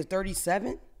about this nigga's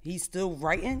 37. He's still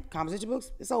writing composition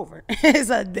books. It's over. it's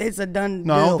a done.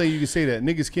 No, deal. I don't think you can say that.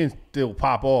 Niggas can still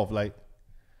pop off. Like,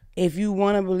 if you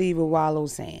want to believe what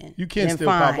Wallow's saying, you can still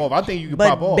fine. pop off. I think you can but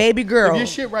pop off. Baby girl, if your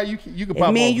shit right, you can pop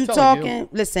off. Me and you talking.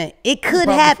 Listen, it could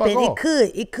happen.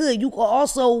 It could. You could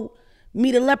also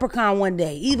meet a leprechaun one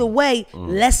day. Either way,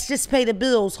 let's just pay the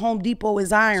bills. Home Depot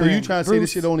is hiring. So you trying to say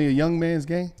this shit only a young man's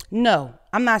game? No,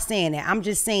 I'm not saying that. I'm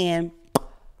just saying,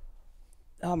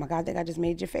 oh my God, I think I just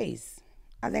made your face.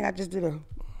 I think I just did a,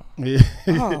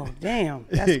 oh, damn,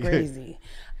 that's crazy.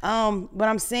 What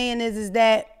I'm saying is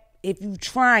that if you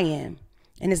trying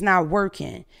and it's not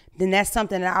working, then that's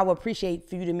something that I would appreciate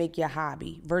for you to make your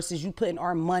hobby versus you putting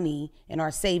our money and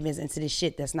our savings into this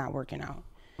shit that's not working out.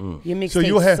 Your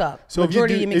mixtape suck. So if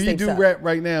you do rap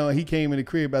right now and he came in the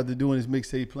crib after doing his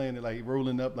mixtape, playing it, like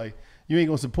rolling up, like, you ain't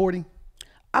gonna support him?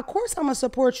 Of course I'm gonna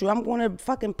support you. I'm gonna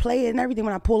fucking play it and everything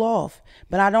when I pull off.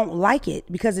 But I don't like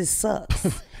it because it sucks.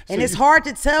 And it's hard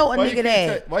to tell a nigga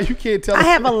that. Why you can't tell? I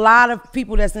have a lot of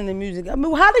people that's in the music. I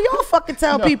mean, how do y'all fucking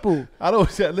tell people? I don't.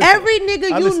 Listen, every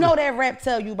nigga you know that rap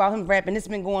tell you about him rapping. It's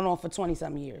been going on for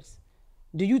 20-something years.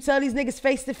 Do you tell these niggas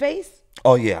face to face?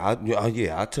 Oh yeah, I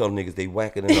tell niggas they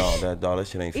whacking and all that. Dog, that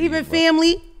shit ain't for even you,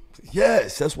 family.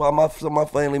 Yes, that's why some of my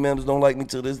family members don't like me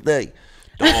to this day.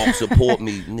 Don't support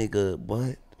me, nigga.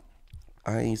 What?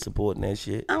 I ain't supporting that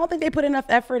shit. I don't think they put enough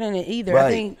effort in it either. Right.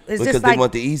 I think it's because just they like,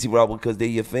 want the easy route because they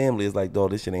your family. It's like, dog,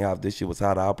 this shit ain't hot. This shit was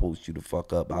hot. I'll post you the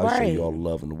fuck up. I'll show you all the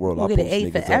love in the world. We'll I'll get post an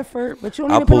A for niggas effort, up. but you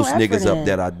don't I'll even put post no niggas effort up in.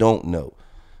 that I don't know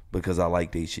because I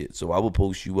like they shit. So I will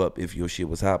post you up if your shit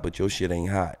was hot, but your shit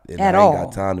ain't hot. And At I ain't all.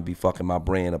 got time to be fucking my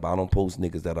brand up. I don't post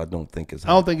niggas that I don't think is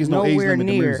hot. I don't think it's no age Nowhere limit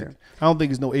to near. music. I don't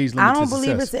think it's no age limit I don't to believe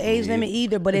success. it's an age limit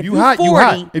either. But if you you're hot, 40, you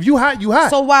hot. If you hot, you hot.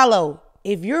 So Wallow,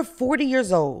 if you're 40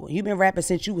 years old, you've been rapping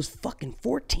since you was fucking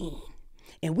 14,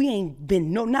 and we ain't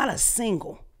been not a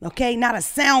single, okay, not a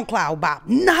SoundCloud bop,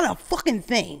 not a fucking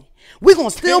thing. We gonna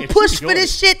still push for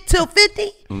this shit till 50?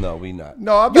 No, we not.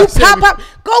 No, I'm You not saying pop up,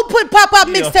 go put pop up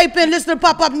mixtape in. Listen to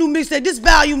pop up new mixtape. This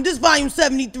volume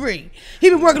 73. He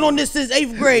been working on this since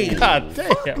 8th grade. God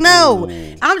damn. No,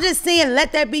 I'm just saying,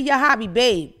 let that be your hobby,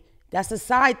 babe. That's a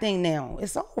side thing now.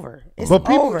 It's over. It's But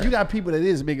people, over. you got people that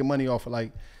is making money off of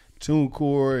like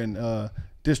TuneCore and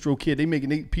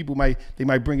DistroKid. People might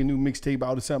bring a new mixtape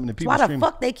out or something. And people Why the stream.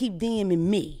 fuck they keep DMing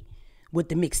me with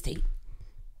the mixtape?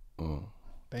 I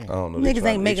don't know. Niggas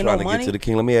ain't making trying no to money. get to the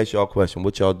king. Let me ask y'all a question.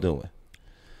 What y'all doing?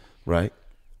 Right?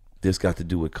 This got to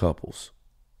do with couples.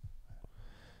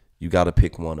 You got to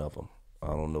pick one of them. I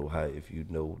don't know if you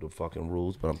know the fucking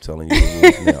rules, but I'm telling you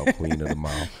the rules now, queen of the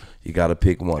mile. You got to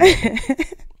pick one of them.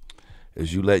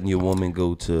 Is you letting your woman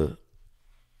go to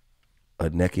a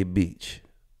naked beach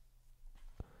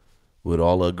with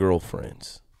all her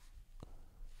girlfriends,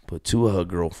 but two of her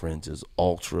girlfriends is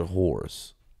ultra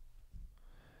whores,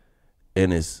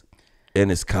 and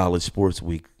it's college sports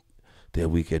week that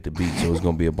week at the beach, so it's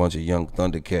gonna be a bunch of young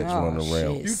Thundercats running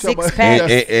around. Shit. You Six talking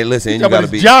packs. And listen, You you gotta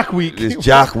talking be about Jock Week. It's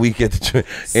Jock Week at the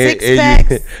Six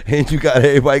packs. and you got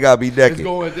everybody gotta be naked. It's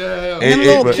going down. Them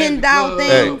little but- Ken doll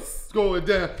things. It's going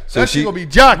down. So That's she- gonna be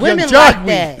Jock. Women Young Jock like Week.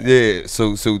 that. Yeah,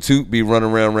 so Toot be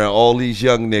running around all these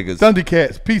young niggas.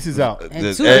 Thundercats. Pieces out. And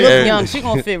Just- two look young. She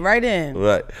gonna fit right in.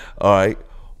 Right. All right.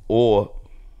 Or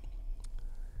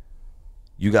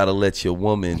you gotta let your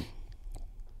woman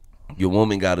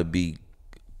gotta be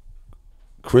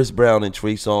Chris Brown and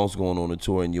Trey Songz going on a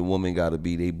tour, and your woman gotta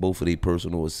be both of their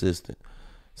personal assistant.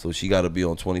 So she gotta be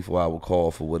on 24-hour call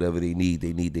for whatever they need.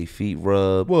 They need their feet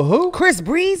rubbed. Well, who? Chris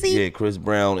Breezy. Yeah, Chris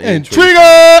Brown And Trey Trigger.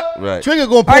 Songz. Right. Trigger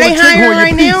gonna pull Are the they trigger on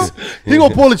hiring your right piece. He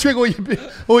gonna pull the trigger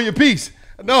on your piece.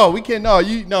 No, we can't. No,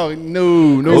 Chris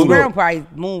no. Brown probably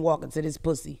moonwalking to this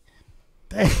pussy.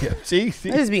 Damn. See.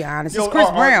 Let's be honest. Yo, It's Chris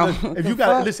all right, Brown. If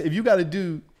you got to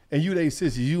do, and you they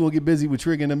sisters, you gonna get busy with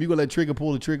Trigger and them. You gonna let Trigger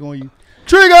pull the trigger on you.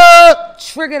 Trigger.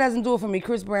 Trigger doesn't do it for me.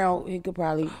 Chris Brown, he could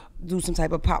probably do some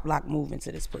type of pop lock move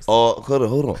into this pussy. Hold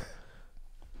on.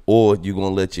 Or you gonna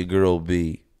let your girl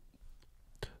be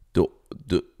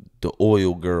the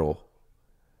oil girl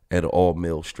at an all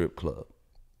male strip club.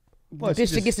 The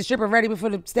bitch that gets the stripper ready before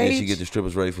the stage. And she get the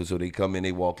strippers ready so they come in,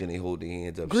 they walk in, they hold their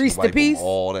hands up. Grease the piece?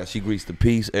 All that. She greased the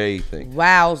piece, everything.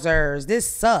 Wowzers. This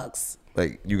sucks.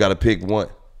 Like, you got to pick one.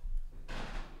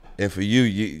 And for you,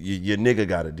 your nigga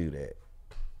got to do that.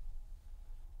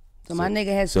 So my nigga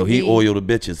has So he oil the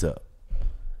bitches up.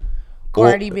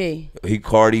 Cardi B. He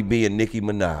Cardi B and Nicki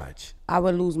Minaj. I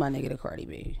would lose my nigga to Cardi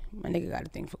B. My nigga got a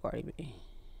thing for Cardi B.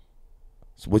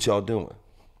 So what y'all doing?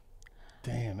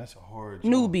 Damn, that's a hard.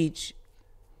 New Beach.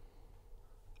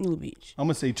 I'm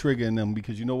gonna say Trigger in them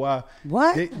because you know why?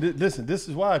 What? Listen, this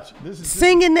is why.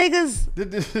 Singing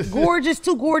niggas. Gorgeous,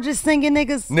 too gorgeous singing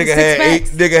niggas.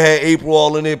 Nigga had April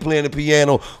all in there playing the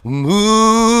piano.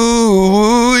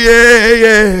 Ooh,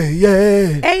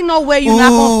 yeah. Ain't no way you not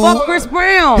gonna fuck Chris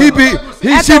Brown. He be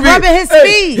rubbing his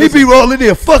feet. He be rolling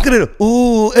there, fucking it.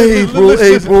 Ooh, April.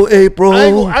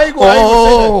 I ain't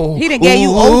gonna he done gave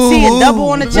you OT and double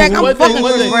on the check. I'm fucking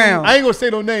Chris Brown. I ain't gonna say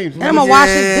no names. And I'm gonna wash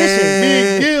his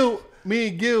dishes. Me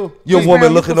and Gil. Your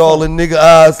woman looking all in nigga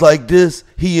eyes like this.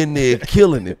 He in there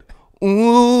killing it.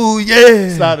 Ooh,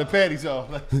 yeah. Slide the panties off.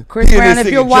 Chris Brown,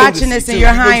 if you're watching this and you're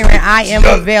hiring, I am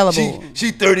available.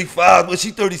 She 35, but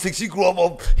she 36. She grew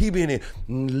up. He been in.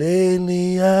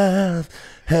 Lately, I've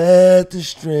had the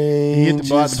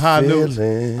strangest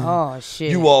feeling. Oh,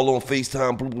 shit. You all on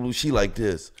FaceTime, blue. She like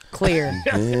this. Clear.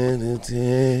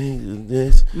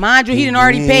 Mind you, he done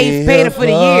already paid her for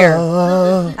the year.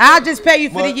 I'll just pay you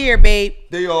for the year, babe.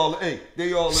 They all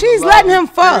She's letting him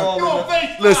fuck.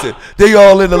 Listen, they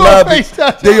all in the lobby.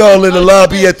 They all in the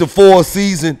lobby at the Four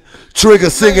Seasons. Trigger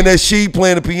singing that shit,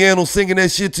 playing the piano, singing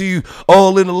that shit to you,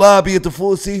 all in the lobby at the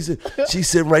Four Seasons. She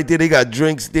sitting right there. They got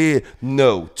drinks there.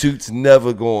 No, Toots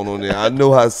never going on there. I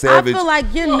know how savage. I feel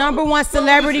like your number one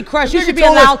celebrity crush. You should be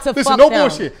allowed to fuck them. No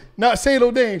bullshit. Not saying no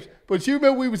names, but you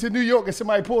remember we was in New York and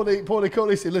somebody pulled their coat.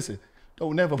 They said, "Listen,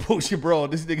 don't never post your bra.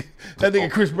 That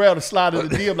nigga Chris Brown to slide in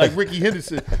the DM like Ricky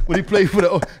Henderson when he played for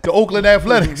the Oakland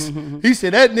Athletics." He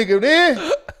said that nigga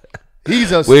there.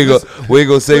 He's a. We ain't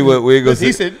gonna say what we ain't gonna say.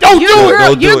 He said, "Don't do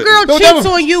it." Your girl cheats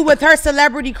on you with her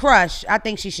celebrity crush. I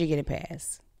think she should get a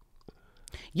pass.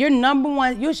 You're your number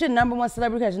one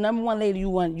celebrity crush, number one lady you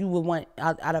would want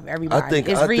out of everybody.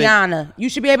 It's Rihanna. You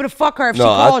should be able to fuck her if she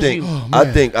calls you. I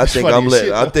think I'm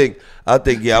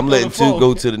letting two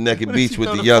go to the naked beach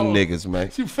with the young niggas,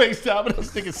 man. She FaceTime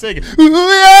this nigga singing.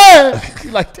 Yeah. She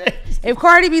like that. If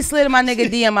Cardi B slid in my nigga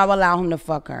DM, I would allow him to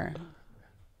fuck her.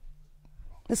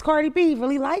 This Cardi B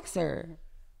really likes her.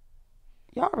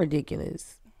 Y'all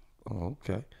ridiculous. Oh,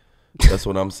 okay. That's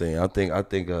what I'm saying. I think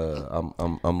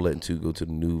I'm letting two go to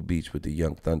the new beach with the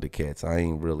young Thundercats. I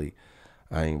ain't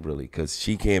really, cause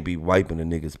she can't be wiping a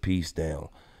nigga's piece down.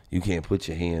 You can't put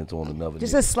your hands on another.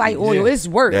 Just a slight oil. It's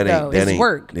work though. It's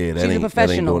work. Yeah, she's a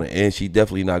professional. And she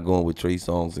definitely not going with Trey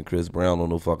Songz and Chris Brown on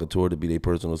no fucking tour to be their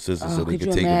personal assistant so they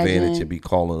can take advantage and be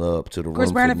calling up to the room.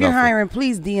 Chris Brown, if you're hiring,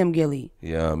 please DM Gilly.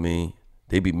 Yeah, I mean.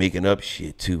 They be making up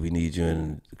shit too. We need you,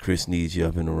 and Chris needs you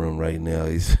up in the room right now.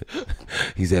 He's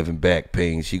having back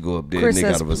pain. She go up there and they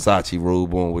got a Versace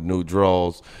robe on with no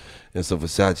drawers and some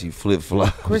Versace flip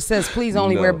flops. Chris says, please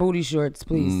only wear booty shorts,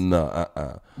 please. No,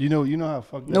 You know how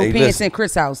fucked no pants listen, in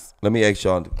Chris' house. Let me ask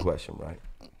y'all the question, right?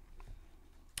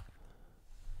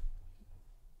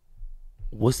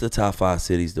 What's the top 5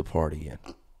 cities to party in?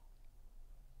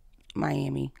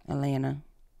 Miami, Atlanta.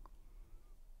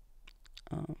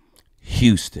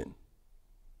 Houston.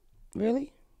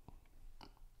 Really?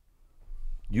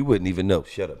 You wouldn't even know.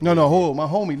 Shut up. No, hold my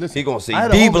homie. Listen, he gonna say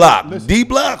D Block. D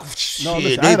Block.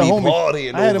 Shit, they be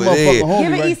partying over there.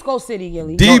 Give it East Coast City,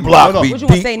 Gilly. D Block be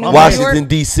Washington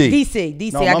D.C. I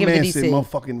give it to D.C. Said,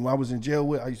 motherfucking, when I was in jail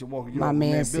with, I used to walk in my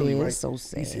man Billy, said, right? so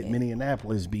sad. He said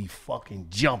Minneapolis be fucking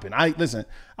jumping. I'm gonna get the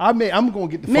fuck out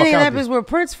there. Minneapolis where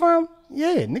Prince from?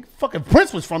 Yeah, nigga, fucking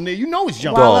Prince was from there. You know it's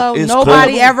jumping. Wallow,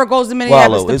 nobody ever goes to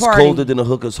Minneapolis to it's party. It's colder than a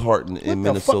hooker's heart in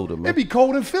Minnesota, man. It be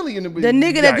cold in Philly. The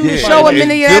nigga that do the show in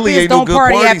Minneapolis don't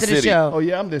party after the show. Oh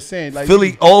yeah, I'm just saying. Like,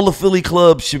 Philly, all the Philly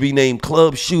clubs should be named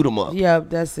Club Shoot 'em Up. Yep,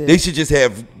 that's it. They should just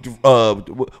have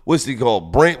what's it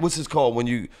called? What's this called when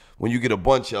you get a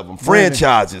bunch of them?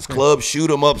 Franchises. Club Shoot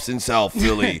 'em Ups in South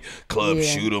Philly. Club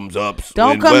Shoot 'em Ups.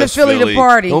 Don't come to Philly to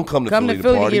party. Don't come to Philly to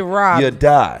party. Get robbed. You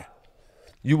die.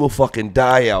 You will fucking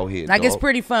die out here. Like, it's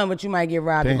pretty fun, but you might get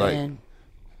robbed again.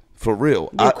 For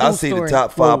real. I say the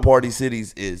top 5 party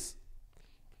cities is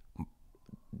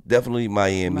definitely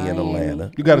Miami and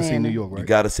Atlanta. You got to say New York, right? You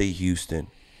got to say Houston.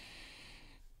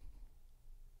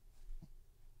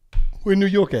 Where New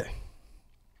York at?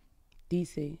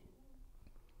 D.C.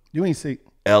 You ain't say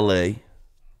L.A.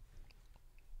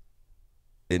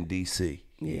 and D.C.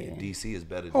 Yeah, DC is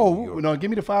better than New York. Oh, no,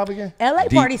 give me the 5 again. LA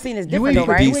party scene is different, though,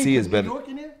 right? DC is better.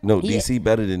 No, DC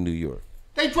better than New York.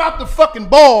 They dropped the fucking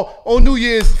ball on New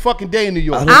Year's fucking day in New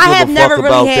York. I have never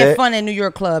really had fun in New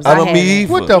York clubs. I don't mean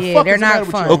what the fuck they're is not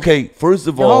fun. Okay, first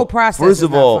of all, the whole process is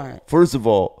not fun. First of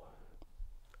all,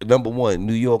 number one,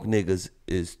 New York niggas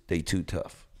they too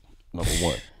tough. Number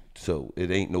one. So it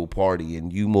ain't no party,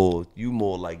 and you more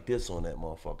like this on that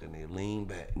motherfucker. And they lean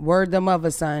back. Word the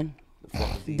mother, son.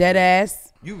 Dead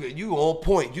ass. You on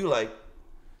point. You like,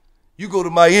 you go to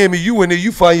Miami, you in there,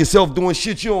 you find yourself doing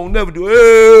shit you don't never do.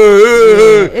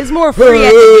 Hey, it's more free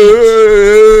at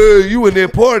the beach. You in there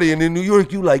partying in New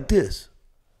York, you like this.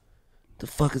 The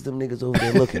fuck is them niggas over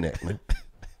there looking at, man?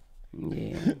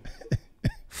 Yeah.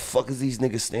 Fuck is these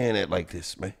niggas staring at like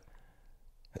this, man?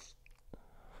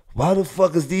 Why the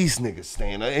fuck is these niggas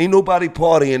staying? Ain't nobody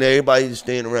partying. Everybody just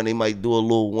standing around. They might do a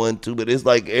little 1-2, but it's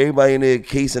like everybody in there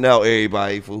casing out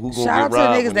everybody for who gonna shout out get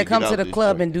robbed. to the niggas that come to the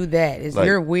club and do that. Like,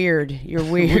 you're weird. You're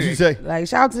weird. What'd you say? Like,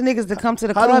 shout out to niggas that come to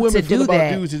the club to do that. How do women feel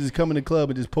about dudes that just come in the club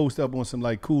and just post up on some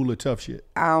like cool or tough shit?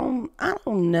 I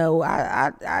don't know.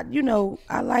 I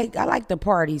like the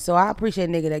party, so I appreciate a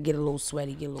nigga that get a little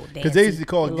sweaty, get a little dancey. Because they used to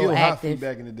call Gil hot feet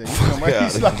back in the day.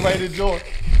 He's like right in the door.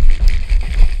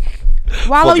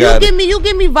 Wallow, you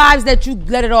give me vibes that you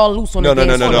let it all loose on the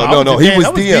dance floor. No. He was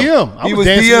DM. He was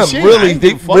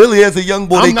DM. Really, as a young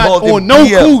boy, they called him no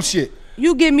DM. Cool shit.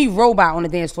 You give me robot on the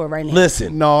dance floor right now.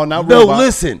 Listen. No, not robot. No,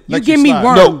 listen. You give me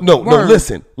worm. No,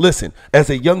 listen. As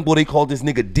a young boy, they called this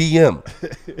nigga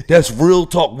DM. That's real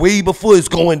talk. Way before it's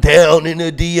going down in the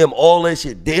DM, all that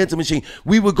shit. Dancing machine.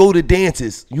 We would go to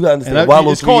dances. You gotta understand.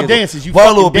 Wallow, it's called dances.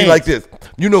 Wallow would be like this.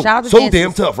 You know, so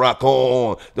damn tough. Rock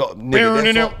on.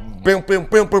 Nigga,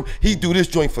 he do this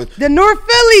joint for the North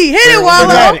Philly. Hit it,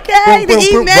 Wallow. Okay, the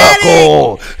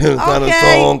E-Matic. Kind of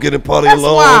song, getting party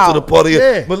along to the party.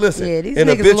 But listen, and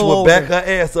a bitch will back her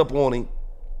ass up on him.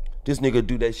 This nigga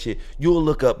do that shit. You'll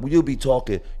look up. You'll be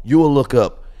talking. You'll look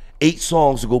up. 8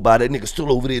 songs to go by. That nigga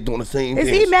still over there doing the same thing.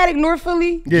 Is E-Matic North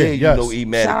Philly? Yeah, you know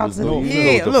E-Matic was North.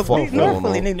 Yeah, look, North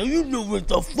Philly nigga. You know what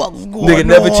the fuck's going on. Nigga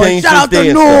never changed his dance. Shout out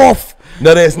to North.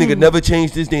 Nut ass nigga never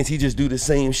changed his dance. He just do the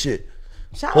same shit.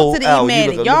 Shout out to the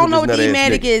E-Matic. Y'all know what the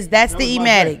E-Matic is. That's the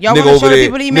E-Matic. Y'all want to show the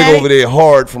people the E-Matic? Nigga over there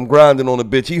hard from grinding on a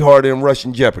bitch. He harder than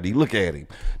Russian Jeopardy. Look at him.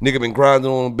 Nigga been grinding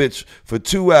on a bitch for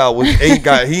 2 hours.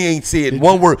 He ain't said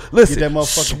one word. Listen,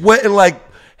 sweating like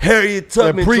Harriet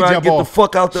Tubman trying to get the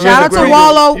fuck out the Shout out to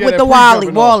Wallow with the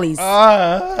Wallies.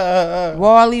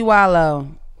 Wally Wallow.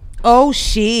 Oh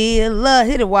Sheila,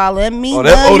 hit it while let me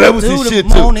that was his shit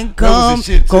too. Come,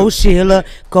 go Sheila,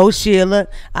 go Sheila.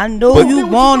 I know you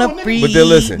wanna free but then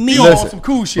listen, me. Some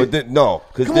cool shit. But then, no,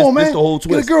 because this the whole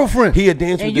twist. Get a girlfriend. He a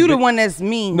dance and with you the one that's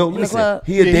mean. No, listen.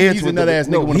 He a dance with the bitch.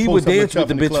 No, he would dance with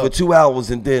the bitch for 2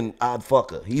 hours and then I'd fuck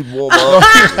her. He'd warm up.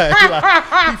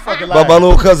 My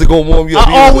little cousin gonna warm you up.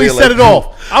 I always set it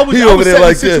off. He over there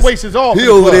like this. He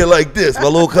over there like this. My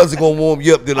little cousin gonna warm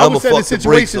you up. Then I'ma fuck the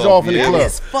brakes off in the club. That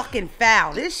is fucking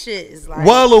foul. This shit is like.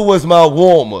 Wallow was my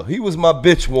warmer. He was my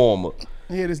bitch warmer.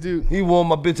 Yeah, this dude. He warmed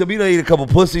my bitch up. He done ate a couple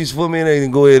pussies for me and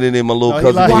then go ahead and then my little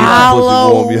cousin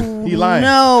Wallow. pussy warm you. He lying.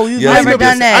 No, you've never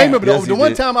done that. I remember the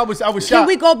one time I was shocked. Can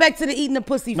we go back to the eating the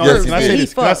pussy first? Did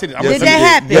that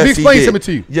happen? Let me explain something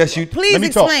to you. Yes, you. Please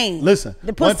explain. Listen,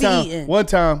 the pussy eating. One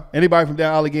time, anybody from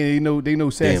down Allegheny, they know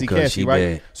Sassy Cassie,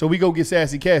 right? So we go get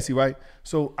Sassy Cassie, right?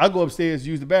 So I go upstairs to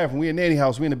use the bathroom. We in Nanny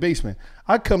house. We in the basement.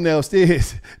 I come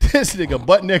downstairs. This nigga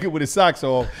butt naked with his socks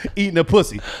off, eating a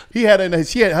pussy.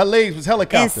 Her legs was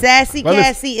helicopter. And Sassy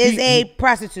Cassie is a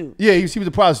prostitute. Yeah, she was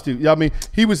a prostitute. You know what I mean?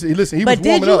 He was warming up. But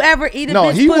did you ever eat a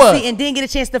bitch pussy and didn't get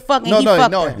a chance to fuck and he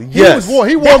fucked her? Yes. He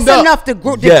warmed up. That's enough to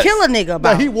kill a nigga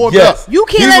about. He warmed up. You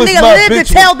can't let a nigga live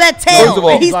to tell that tale.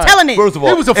 And he's telling it. First of all,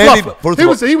 he was a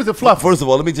fluffer. He was a fluffer. First of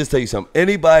all, let me just tell you something.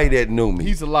 Anybody that knew me.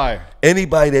 He's a liar.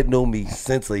 Anybody that know me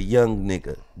since a young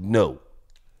nigga know.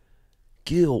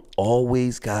 Gil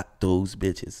always got those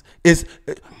bitches. It's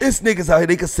niggas out here.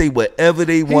 They can say whatever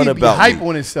they want about me. Hype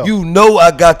on himself. You know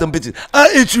I got them bitches.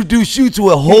 I introduced you to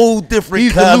a whole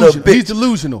different kind of bitch. He's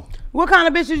delusional. What kind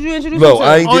of bitches you introduced me to?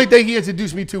 The only thing he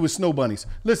introduced me to was snow bunnies.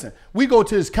 Listen, we go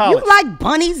to his college. You like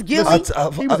bunnies, Gil?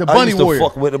 He was a bunny warrior.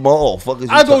 Fuck with them all.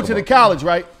 I go to the college,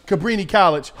 right? Cabrini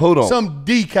College. Hold on. Some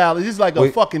D college. It's like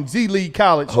a fucking Z League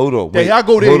college. Hold on. I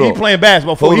go there and he playing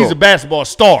basketball for he's a basketball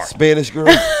star. Spanish girl.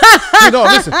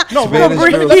 Listen. No,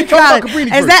 Cabrini College.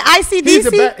 Is that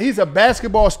ICDC? He's a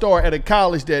basketball star at a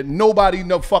college that nobody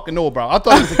fucking know about. I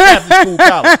thought it was a Catholic school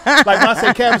college. Like when I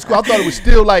say Catholic school, I thought it was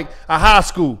still like a high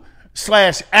school.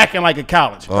 / acting like a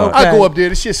college. Okay. I go up there.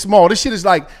 This shit's small. This shit is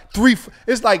like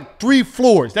it's like 3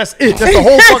 floors. That's it. That's the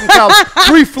whole fucking college.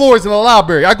 3 floors in the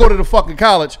library. I go to the fucking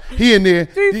college. He in there.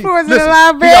 3 floors in the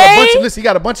library. He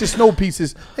got a bunch of snow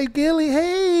pieces. Hey, Gilly,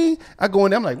 hey. I go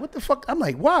in there. I'm like, what the fuck? I'm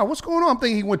like, wow, what's going on? I'm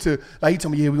thinking he went to, like, he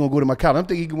told me, yeah, we're going to go to my college. I'm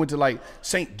thinking he went to, like,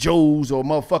 St. Joe's or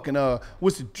motherfucking,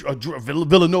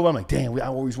 Villanova. I'm like, damn, I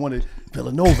always wanted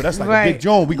Villanova. That's like a big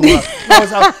joint. We go out.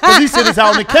 Because he said it's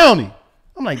out in the county.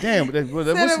 I'm like, damn, what's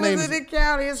the name? In the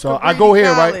county. So I go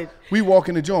here, right? We walk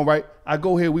in the joint, right? I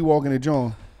go here, we walk in the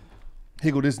joint.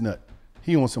 Here go this nut.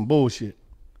 He on some bullshit.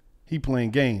 He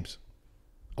playing games.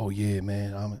 Oh yeah,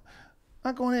 man.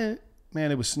 I go ahead,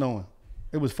 man. It was snowing.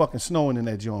 It was fucking snowing in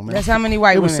that joint, man. That's how many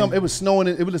white women? It was snowing.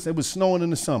 It was snowing in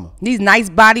the summer. These nice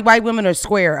body white women are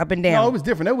square up and down. No, it was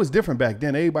different. It was different back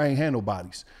then. Everybody ain't had no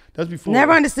bodies. That's before.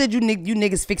 Never understood you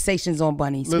niggas fixations on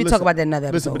bunnies. We talk about that another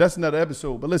episode. Listen, but that's another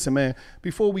episode. But listen, man,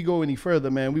 before we go any further,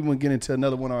 man, we want to get into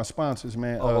another one of our sponsors,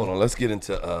 man. Hold on, let's get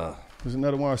into there's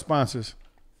another one of our sponsors.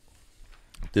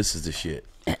 This is the shit.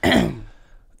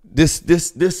 This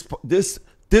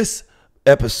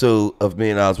episode of $1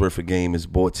 Million Worth of Game is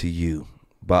brought to you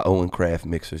by Owen Craft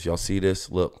Mixers. Y'all see this?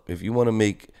 Look, if you want to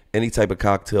make any type of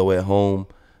cocktail at home,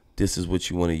 this is what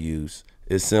you want to use.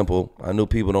 It's simple. I know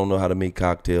people don't know how to make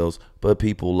cocktails, but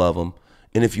people love them.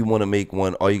 And if you want to make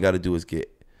one, all you got to do is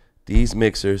get these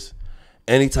mixers,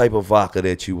 any type of vodka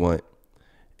that you want,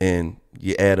 and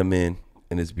you add them in,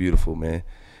 and it's beautiful, man.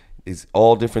 It's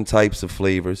all different types of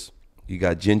flavors. You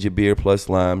got ginger beer plus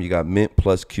lime. You got mint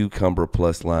plus cucumber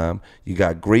plus lime. You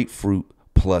got grapefruit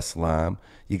plus lime.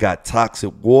 You got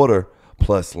toxic water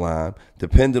plus lime.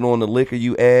 Depending on the liquor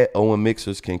you add, Owen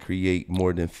Mixers can create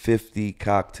more than 50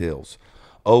 cocktails.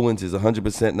 Owens is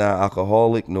 100%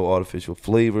 non-alcoholic, no artificial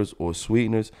flavors or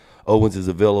sweeteners. Owens is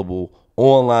available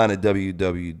online at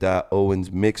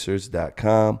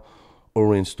www.owensmixers.com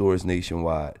or in stores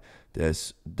nationwide.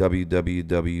 That's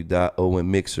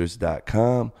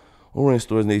www.owenmixers.com or in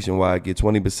stores nationwide. Get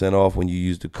 20% off when you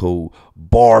use the code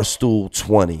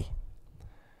BARSTOOL20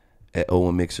 at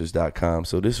owenmixers.com.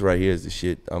 So this right here is the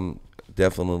shit. I'm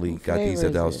definitely got these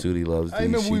at the house too. He loves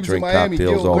these. She drink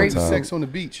cocktails all the time. Sex on the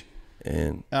beach.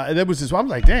 And that was just, I'm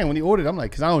like, damn, when he ordered, I'm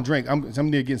like, because I don't drink. I'm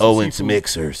there getting some Owens seafood.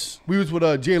 Mixers. We was with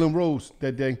Jalen Rose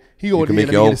that day. He ordered. You can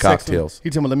make your own cocktails.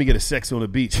 He told me, let me get a sex on the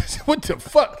beach. I said, what the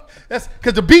fuck? That's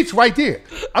because the beach right there.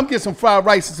 I'm getting some fried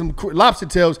rice and some lobster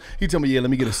tails. He told me, yeah, let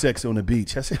me get a sex on the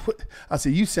beach. I said, what? I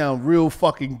said, you sound real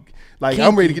fucking, like,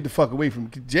 I'm ready to get the fuck away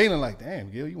from Jalen. Like, damn,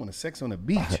 Gil, you want a sex on the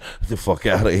beach? Get the fuck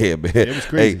out of here, man. Yeah, it was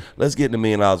crazy. Hey, let's get in $1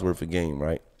 million worth of game,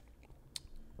 right?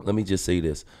 Let me just say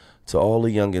this. To all the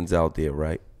youngins out there,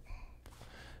 right?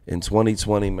 In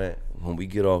 2020, man, when we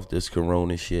get off this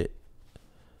corona shit,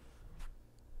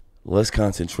 let's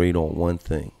concentrate on one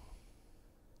thing.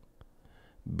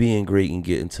 Being great and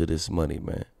getting to this money,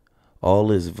 man. All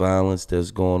this violence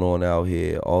that's going on out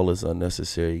here, all this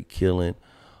unnecessary killing,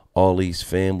 all these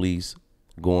families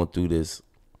going through this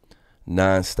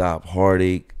nonstop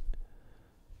heartache.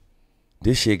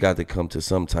 This shit got to come to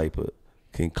some type of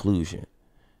conclusion.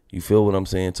 You feel what I'm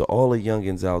saying? To all the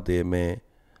youngins out there, man,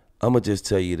 I'm going to just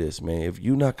tell you this, man. If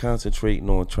you're not concentrating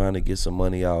on trying to get some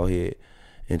money out here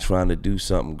and trying to do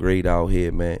something great out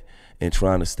here, man, and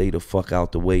trying to stay the fuck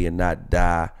out the way and not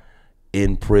die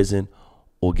in prison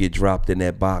or get dropped in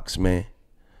that box, man,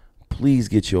 please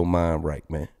get your mind right,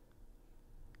 man.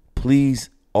 Please,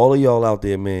 all of y'all out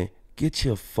there, man, get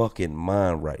your fucking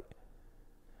mind right.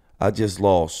 I just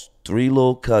lost 3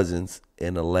 little cousins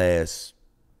in the last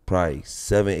probably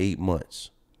 7-8 months.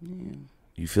 Yeah.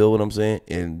 You feel what I'm saying?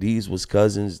 And these was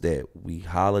cousins that we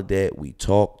hollered at, we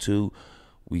talked to,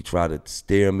 we try to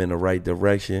steer them in the right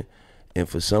direction. And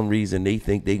for some reason, they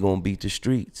think they going to beat the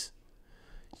streets.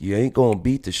 You ain't going to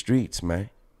beat the streets, man.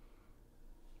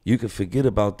 You can forget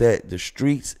about that. The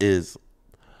streets is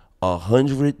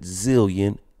 100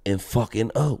 zillion and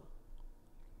fucking O.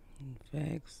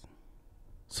 Facts.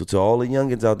 So to all the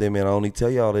youngins out there, man, I only tell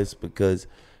y'all this because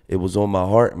it was on my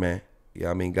heart, man. Yeah,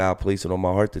 I mean, God placed it on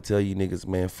my heart to tell you niggas,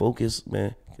 man, focus,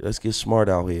 man. Let's get smart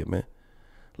out here, man.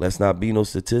 Let's not be no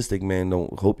statistic, man.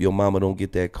 Don't hope your mama don't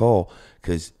get that call,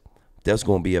 because that's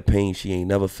going to be a pain she ain't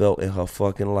never felt in her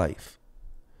fucking life.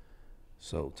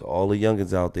 So to all the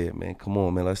youngins out there, man, come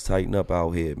on, man. Let's tighten up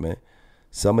out here, man.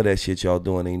 Some of that shit y'all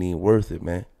doing ain't even worth it,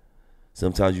 man.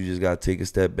 Sometimes you just got to take a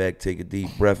step back, take a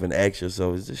deep breath, and ask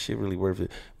yourself, is this shit really worth it?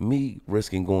 Me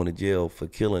risking going to jail for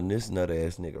killing this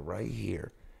nut-ass nigga right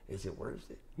here. Is it worth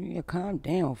it? Yeah, calm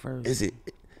down first. Is it?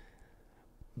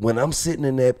 When I'm sitting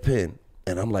in that pen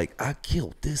and I'm like, I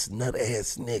killed this nut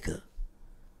ass nigga.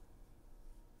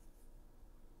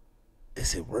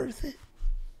 is it worth it?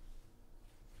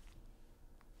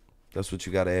 That's what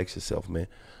you got to ask yourself, man.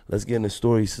 Let's get into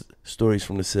stories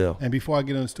from the cell. And before I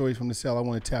get into stories from the cell, I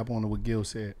want to tap on to what Gil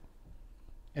said.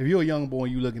 If you're a young boy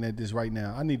and you're looking at this right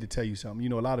now, I need to tell you something. You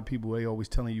know, a lot of people, they always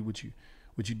telling you what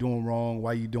you're doing wrong,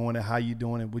 why you doing it, how you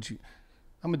doing it, I'm going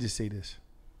to just say this.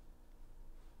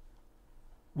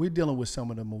 We're dealing with some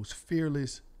of the most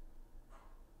fearless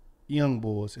young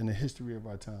boys in the history of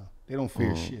our time. They don't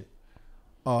fear shit.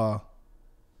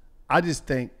 I just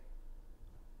think,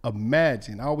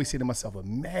 imagine, I always say to myself,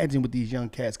 imagine what these young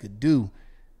cats could do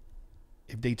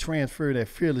if they transfer that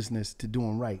fearlessness to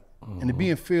doing right. And to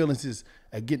being fearless is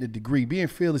at getting a degree. Being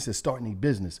fearless is starting a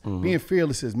business. Being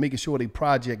fearless is making sure their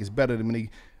project is better than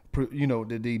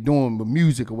that they doing with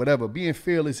music or whatever. Being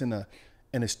fearless and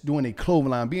it's doing a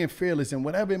clothing line. Being fearless and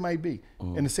whatever it might be.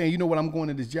 And it's saying, you know what, I'm going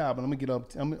to this job and I'm gonna get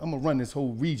up. I'm gonna run this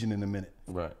whole region in a minute.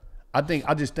 Right. I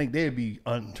just think they'd be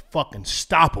fucking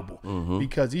stoppable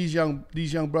because these young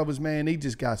brothers, man, they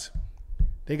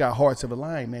got hearts of a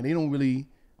lion, man. They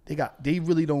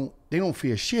don't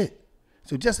fear shit.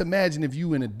 So just imagine if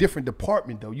you in a different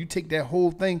department though. You take that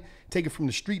whole thing, take it from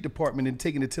the street department and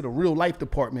taking it to the real life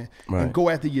department and go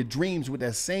after your dreams with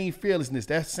that same fearlessness,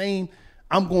 that same,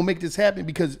 I'm gonna make this happen.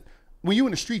 Because when you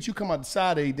in the streets, you come out the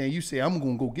side of everything, you say, I'm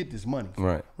gonna go get this money.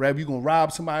 Right. Rather you gonna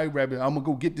rob somebody, rather I'm gonna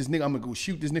go get this nigga, I'm gonna go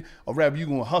shoot this nigga, or rather you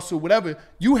gonna hustle, whatever.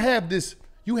 You have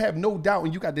no doubt,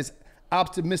 and you got this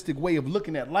optimistic way of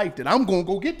looking at life that I'm gonna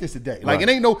go get this today. Like it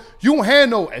ain't you don't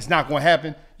have it's not gonna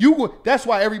happen. That's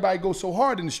why everybody goes so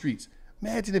hard in the streets.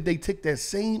 Imagine if they took that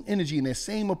same energy and that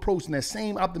same approach and that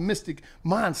same optimistic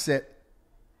mindset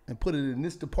and put it in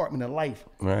this department of life.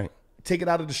 Right. Take it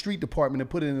out of the street department and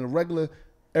put it in a regular,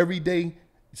 everyday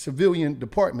civilian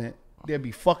department. They'd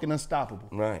be fucking unstoppable.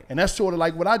 Right. And that's sort of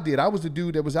like what I did. I was the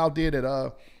dude that was out there that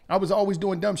I was always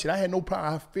doing dumb shit. I had no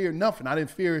problem. I feared nothing. I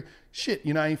didn't fear shit.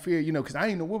 I ain't fear, because I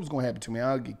didn't know what was going to happen to me.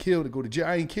 I'll get killed or go to jail.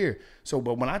 I ain't care. So,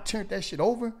 but when I turned that shit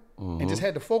over and just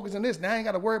had to focus on this, now I ain't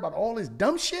got to worry about all this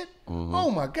dumb shit.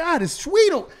 Oh my God, it's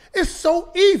sweet. It's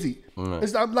so easy.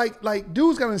 It's like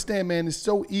dudes got to understand, man, it's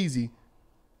so easy.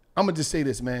 I'm going to just say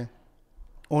this, man.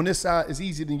 On this side, it's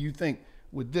easier than you think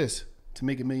with this to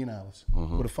make $1 million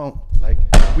with a phone. Like,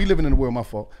 we living in a world, my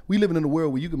fault. We living in a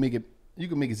world where you can make $1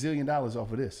 zillion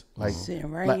off of this. Like, sitting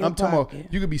right in your I'm talking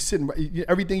about, you could be sitting,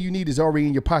 everything you need is already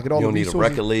in your pocket. All you don't the need a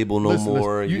record label no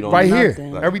more. You don't right here.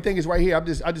 Like, everything is right here. I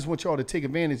just want y'all to take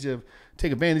advantage of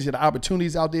the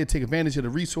opportunities out there, take advantage of the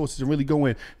resources and really go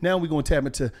in. Now we're going to tap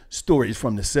into stories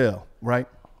from the cell, right?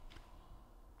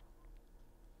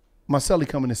 My cellie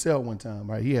come in the cell one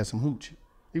time, right? He had some hooch.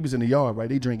 He was in the yard, right?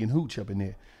 They drinking hooch up in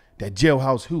there. That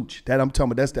jailhouse hooch. That I'm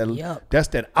talking about, that's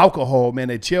that alcohol, man.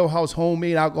 That jailhouse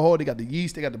homemade alcohol. They got the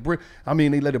yeast, they got the brick. I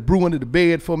mean, they let it brew under the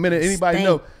bed for a minute. Anybody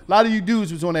know? A lot of you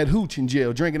dudes was on that hooch in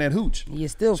jail, drinking that hooch. You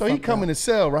still so he come in the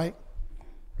cell, right?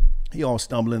 He all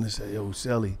stumbling and say, yo,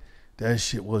 Celly, that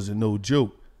shit wasn't no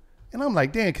joke. And I'm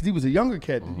like, damn, because he was a younger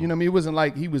cat. You know what I mean? It wasn't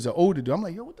like he was an older dude. I'm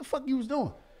like, yo, what the fuck you was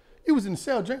doing? He was in the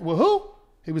cell drinking. Well, who?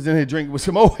 He was in here drinking with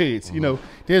some old heads,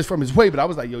 There's from his way. But I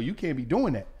was like, yo, you can't be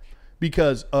doing that.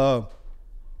 Because what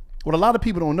a lot of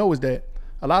people don't know is that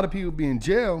a lot of people be in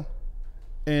jail,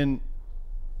 and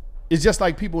it's just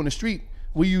like people in the street.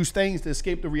 We use things to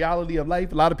escape the reality of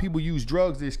life. A lot of people use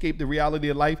drugs to escape the reality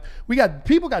of life.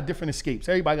 People got different escapes.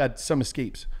 Everybody got some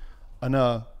escapes. And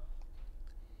I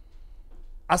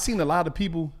seen a lot of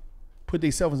people put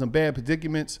themselves in some bad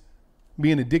predicaments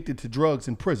being addicted to drugs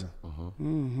in prison.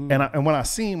 And when I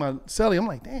seen my cellie, I'm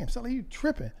like, damn, cellie, you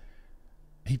tripping.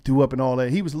 He threw up and all that.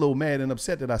 He was a little mad and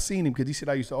upset that I seen him because he said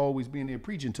I used to always be in there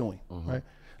preaching to him, right?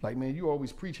 Like, man, you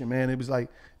always preaching, man. It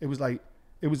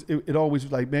always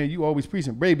was like, man, you always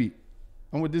preaching. Baby,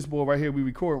 I'm with this boy right here. We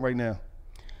recording right now.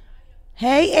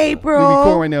 Hey, April. We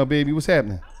recording right now, baby. What's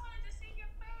happening? I wanted to see your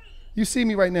face. You see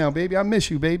me right now, baby. I miss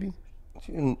you, baby.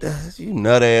 You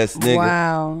nut ass nigga.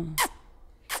 Wow.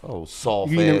 Oh,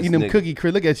 soft you ass eat them nigga. cookie,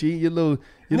 Chris. Look at you, your little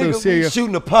cereal.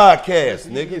 Shooting a podcast,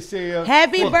 nigga. Cereal.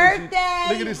 Happy birthday.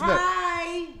 Look at this nut.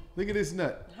 Hi. Look at this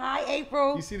nut. Hi,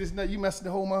 April. You see this nut? You messing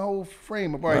my whole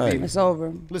frame up. All right, baby. It's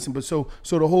over. Listen, but so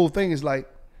the whole thing is like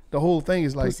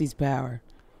pussy's power.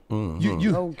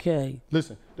 You okay.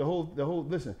 Listen, the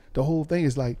whole thing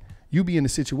is like you be in a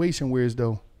situation where as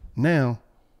though now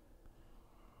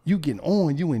you getting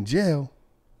on, you in jail,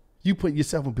 you put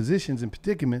yourself in positions and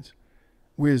predicaments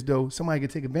whereas though somebody could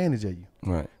take advantage of you.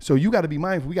 Right. So you got to be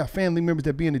mindful. We got family members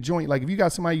that be in the joint. Like if you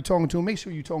got somebody you talking to, make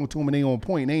sure you talking to them and they on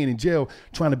point. They ain't in jail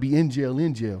trying to be in jail.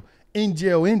 In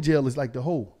jail is like the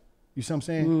hole. You see what I'm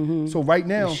saying? So right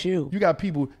now, you got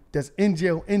people that's in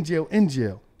jail.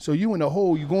 So you in a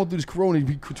hole. You going through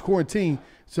this quarantine.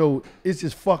 So it's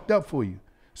just fucked up for you.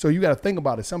 So you got to think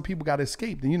about it. Some people got to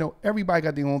escape. And, you know, everybody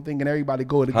got their own thing and everybody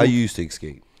go to. How you used to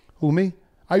escape? Who, me?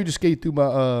 I used to escape through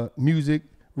my music,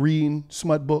 reading,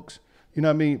 smut books. You know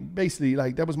what I mean? Basically,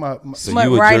 like, that was my so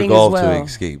you would jerk off to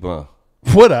escape, huh?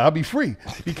 Would I'll be free.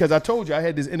 Because I told you I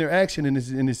had this interaction in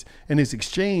this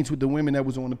exchange with the women that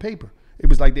was on the paper. It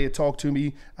was like they'd talk to me,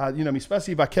 you know what I mean?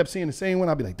 Especially if I kept seeing the same one,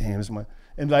 I'd be like, damn, this is my...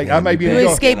 And like I might be you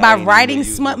escape by writing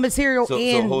smut material so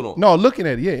hold on. No, looking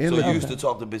at it, yeah. So you used to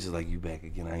talk to bitches like, you back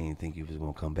again. I didn't think you was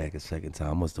gonna come back a second time.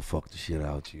 I must have fucked the shit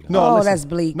out you. No, listen, that's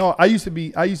bleak. No, I used to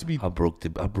be. I broke the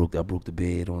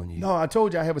bed on you. No, I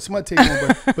told you I have a smut tape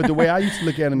on, but the way I used to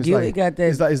look at them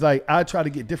is it's like I try to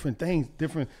get different things,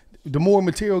 different. The more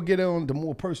material get on, the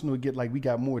more personal it get. Like we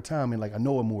got more time and like I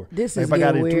know it more. This like is if I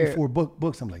got in weird. 3-4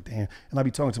 books, I'm like, damn. And I be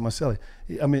talking to my celly.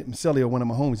 I mean, celly or one of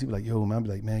my homies. He be like, yo, man. I be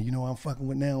like, man, you know I'm fucking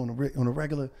with now on a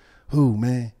regular. Who,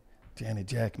 man? Janet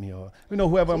Jack me or you know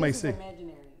whoever I might say.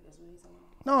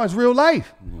 No, it's real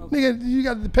life. Nigga, you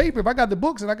got the paper. If I got the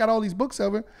books and I got all these books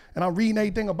of her and I'm reading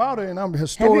everything about her and I'm a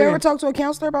historian. Have you ever talked to a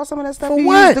counselor about some of that stuff? For you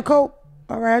what? Used to cope?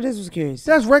 All right, I just was curious.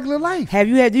 That's regular life. Do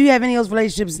you have any of those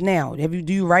relationships now?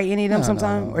 Do you write any of them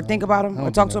sometime or think about them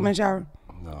or talk to them in the shower?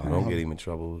 No, don't get him in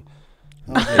trouble.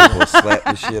 Gonna slap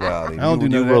the shit out of him. I don't do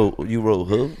that. You wrote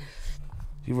who?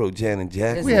 You wrote Janet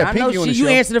Jackson. We had Pinky on the show. You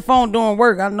answer the phone doing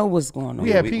work. I know what's going on.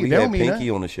 We had Pinky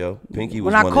on the show. Pinky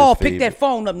was when I one call, of his pick that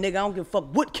phone up, nigga. I don't give a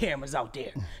fuck what camera's out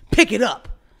there. Pick it up.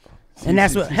 And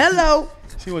that's what. Hello.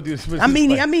 She would do this. I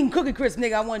mean, Cookie Crisp,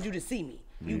 nigga. I wanted you to see me.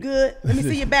 You good? Let me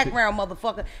see your background,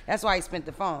 motherfucker. That's why he spent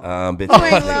the phone. Bitch You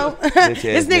ain't low.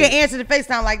 This nigga answered the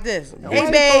FaceTime like this. Hey,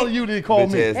 babe. You didn't call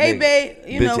me. Hey, babe.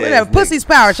 You know, whatever. Pussy's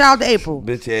power. Shout out to April.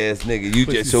 Bitch ass nigga. You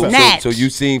just Snatch. so you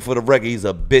seen for the record he's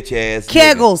a bitch ass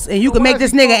Kegels, and you can make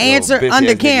this nigga answer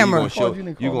under camera.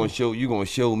 You gonna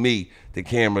show me the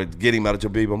camera, get him out of your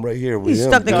baby. I'm right here with him. He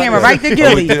stuck the camera right to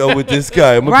Gilly. I'm with this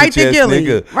guy. I'm a right bitch to ass Gilly.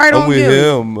 nigga. Right on I'm with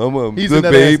Gilly. him. I'm a He's look,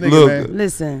 another babe. ass nigga, Look. man.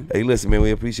 Listen. Hey, listen, man.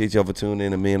 We appreciate y'all for tuning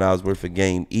in to $1 Million Worth of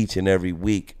Game each and every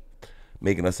week,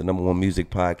 making us the #1 music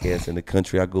podcast in the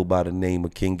country. I go by the name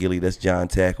of King Gilly. That's John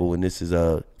Tackle, and this is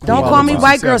Don't call me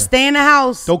white girl. Stay in the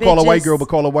house. Don't call her white girl, but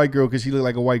call her white girl because she look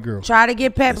like a white girl. Try to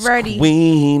get Pep ready.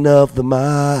 Queen of the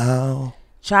Mile.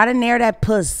 Try to nair that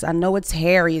puss. I know it's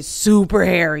hairy. It's super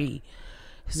hairy.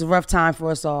 It's a rough time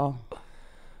for us all.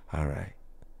 All right.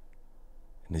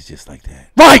 And it's just like that.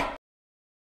 Right.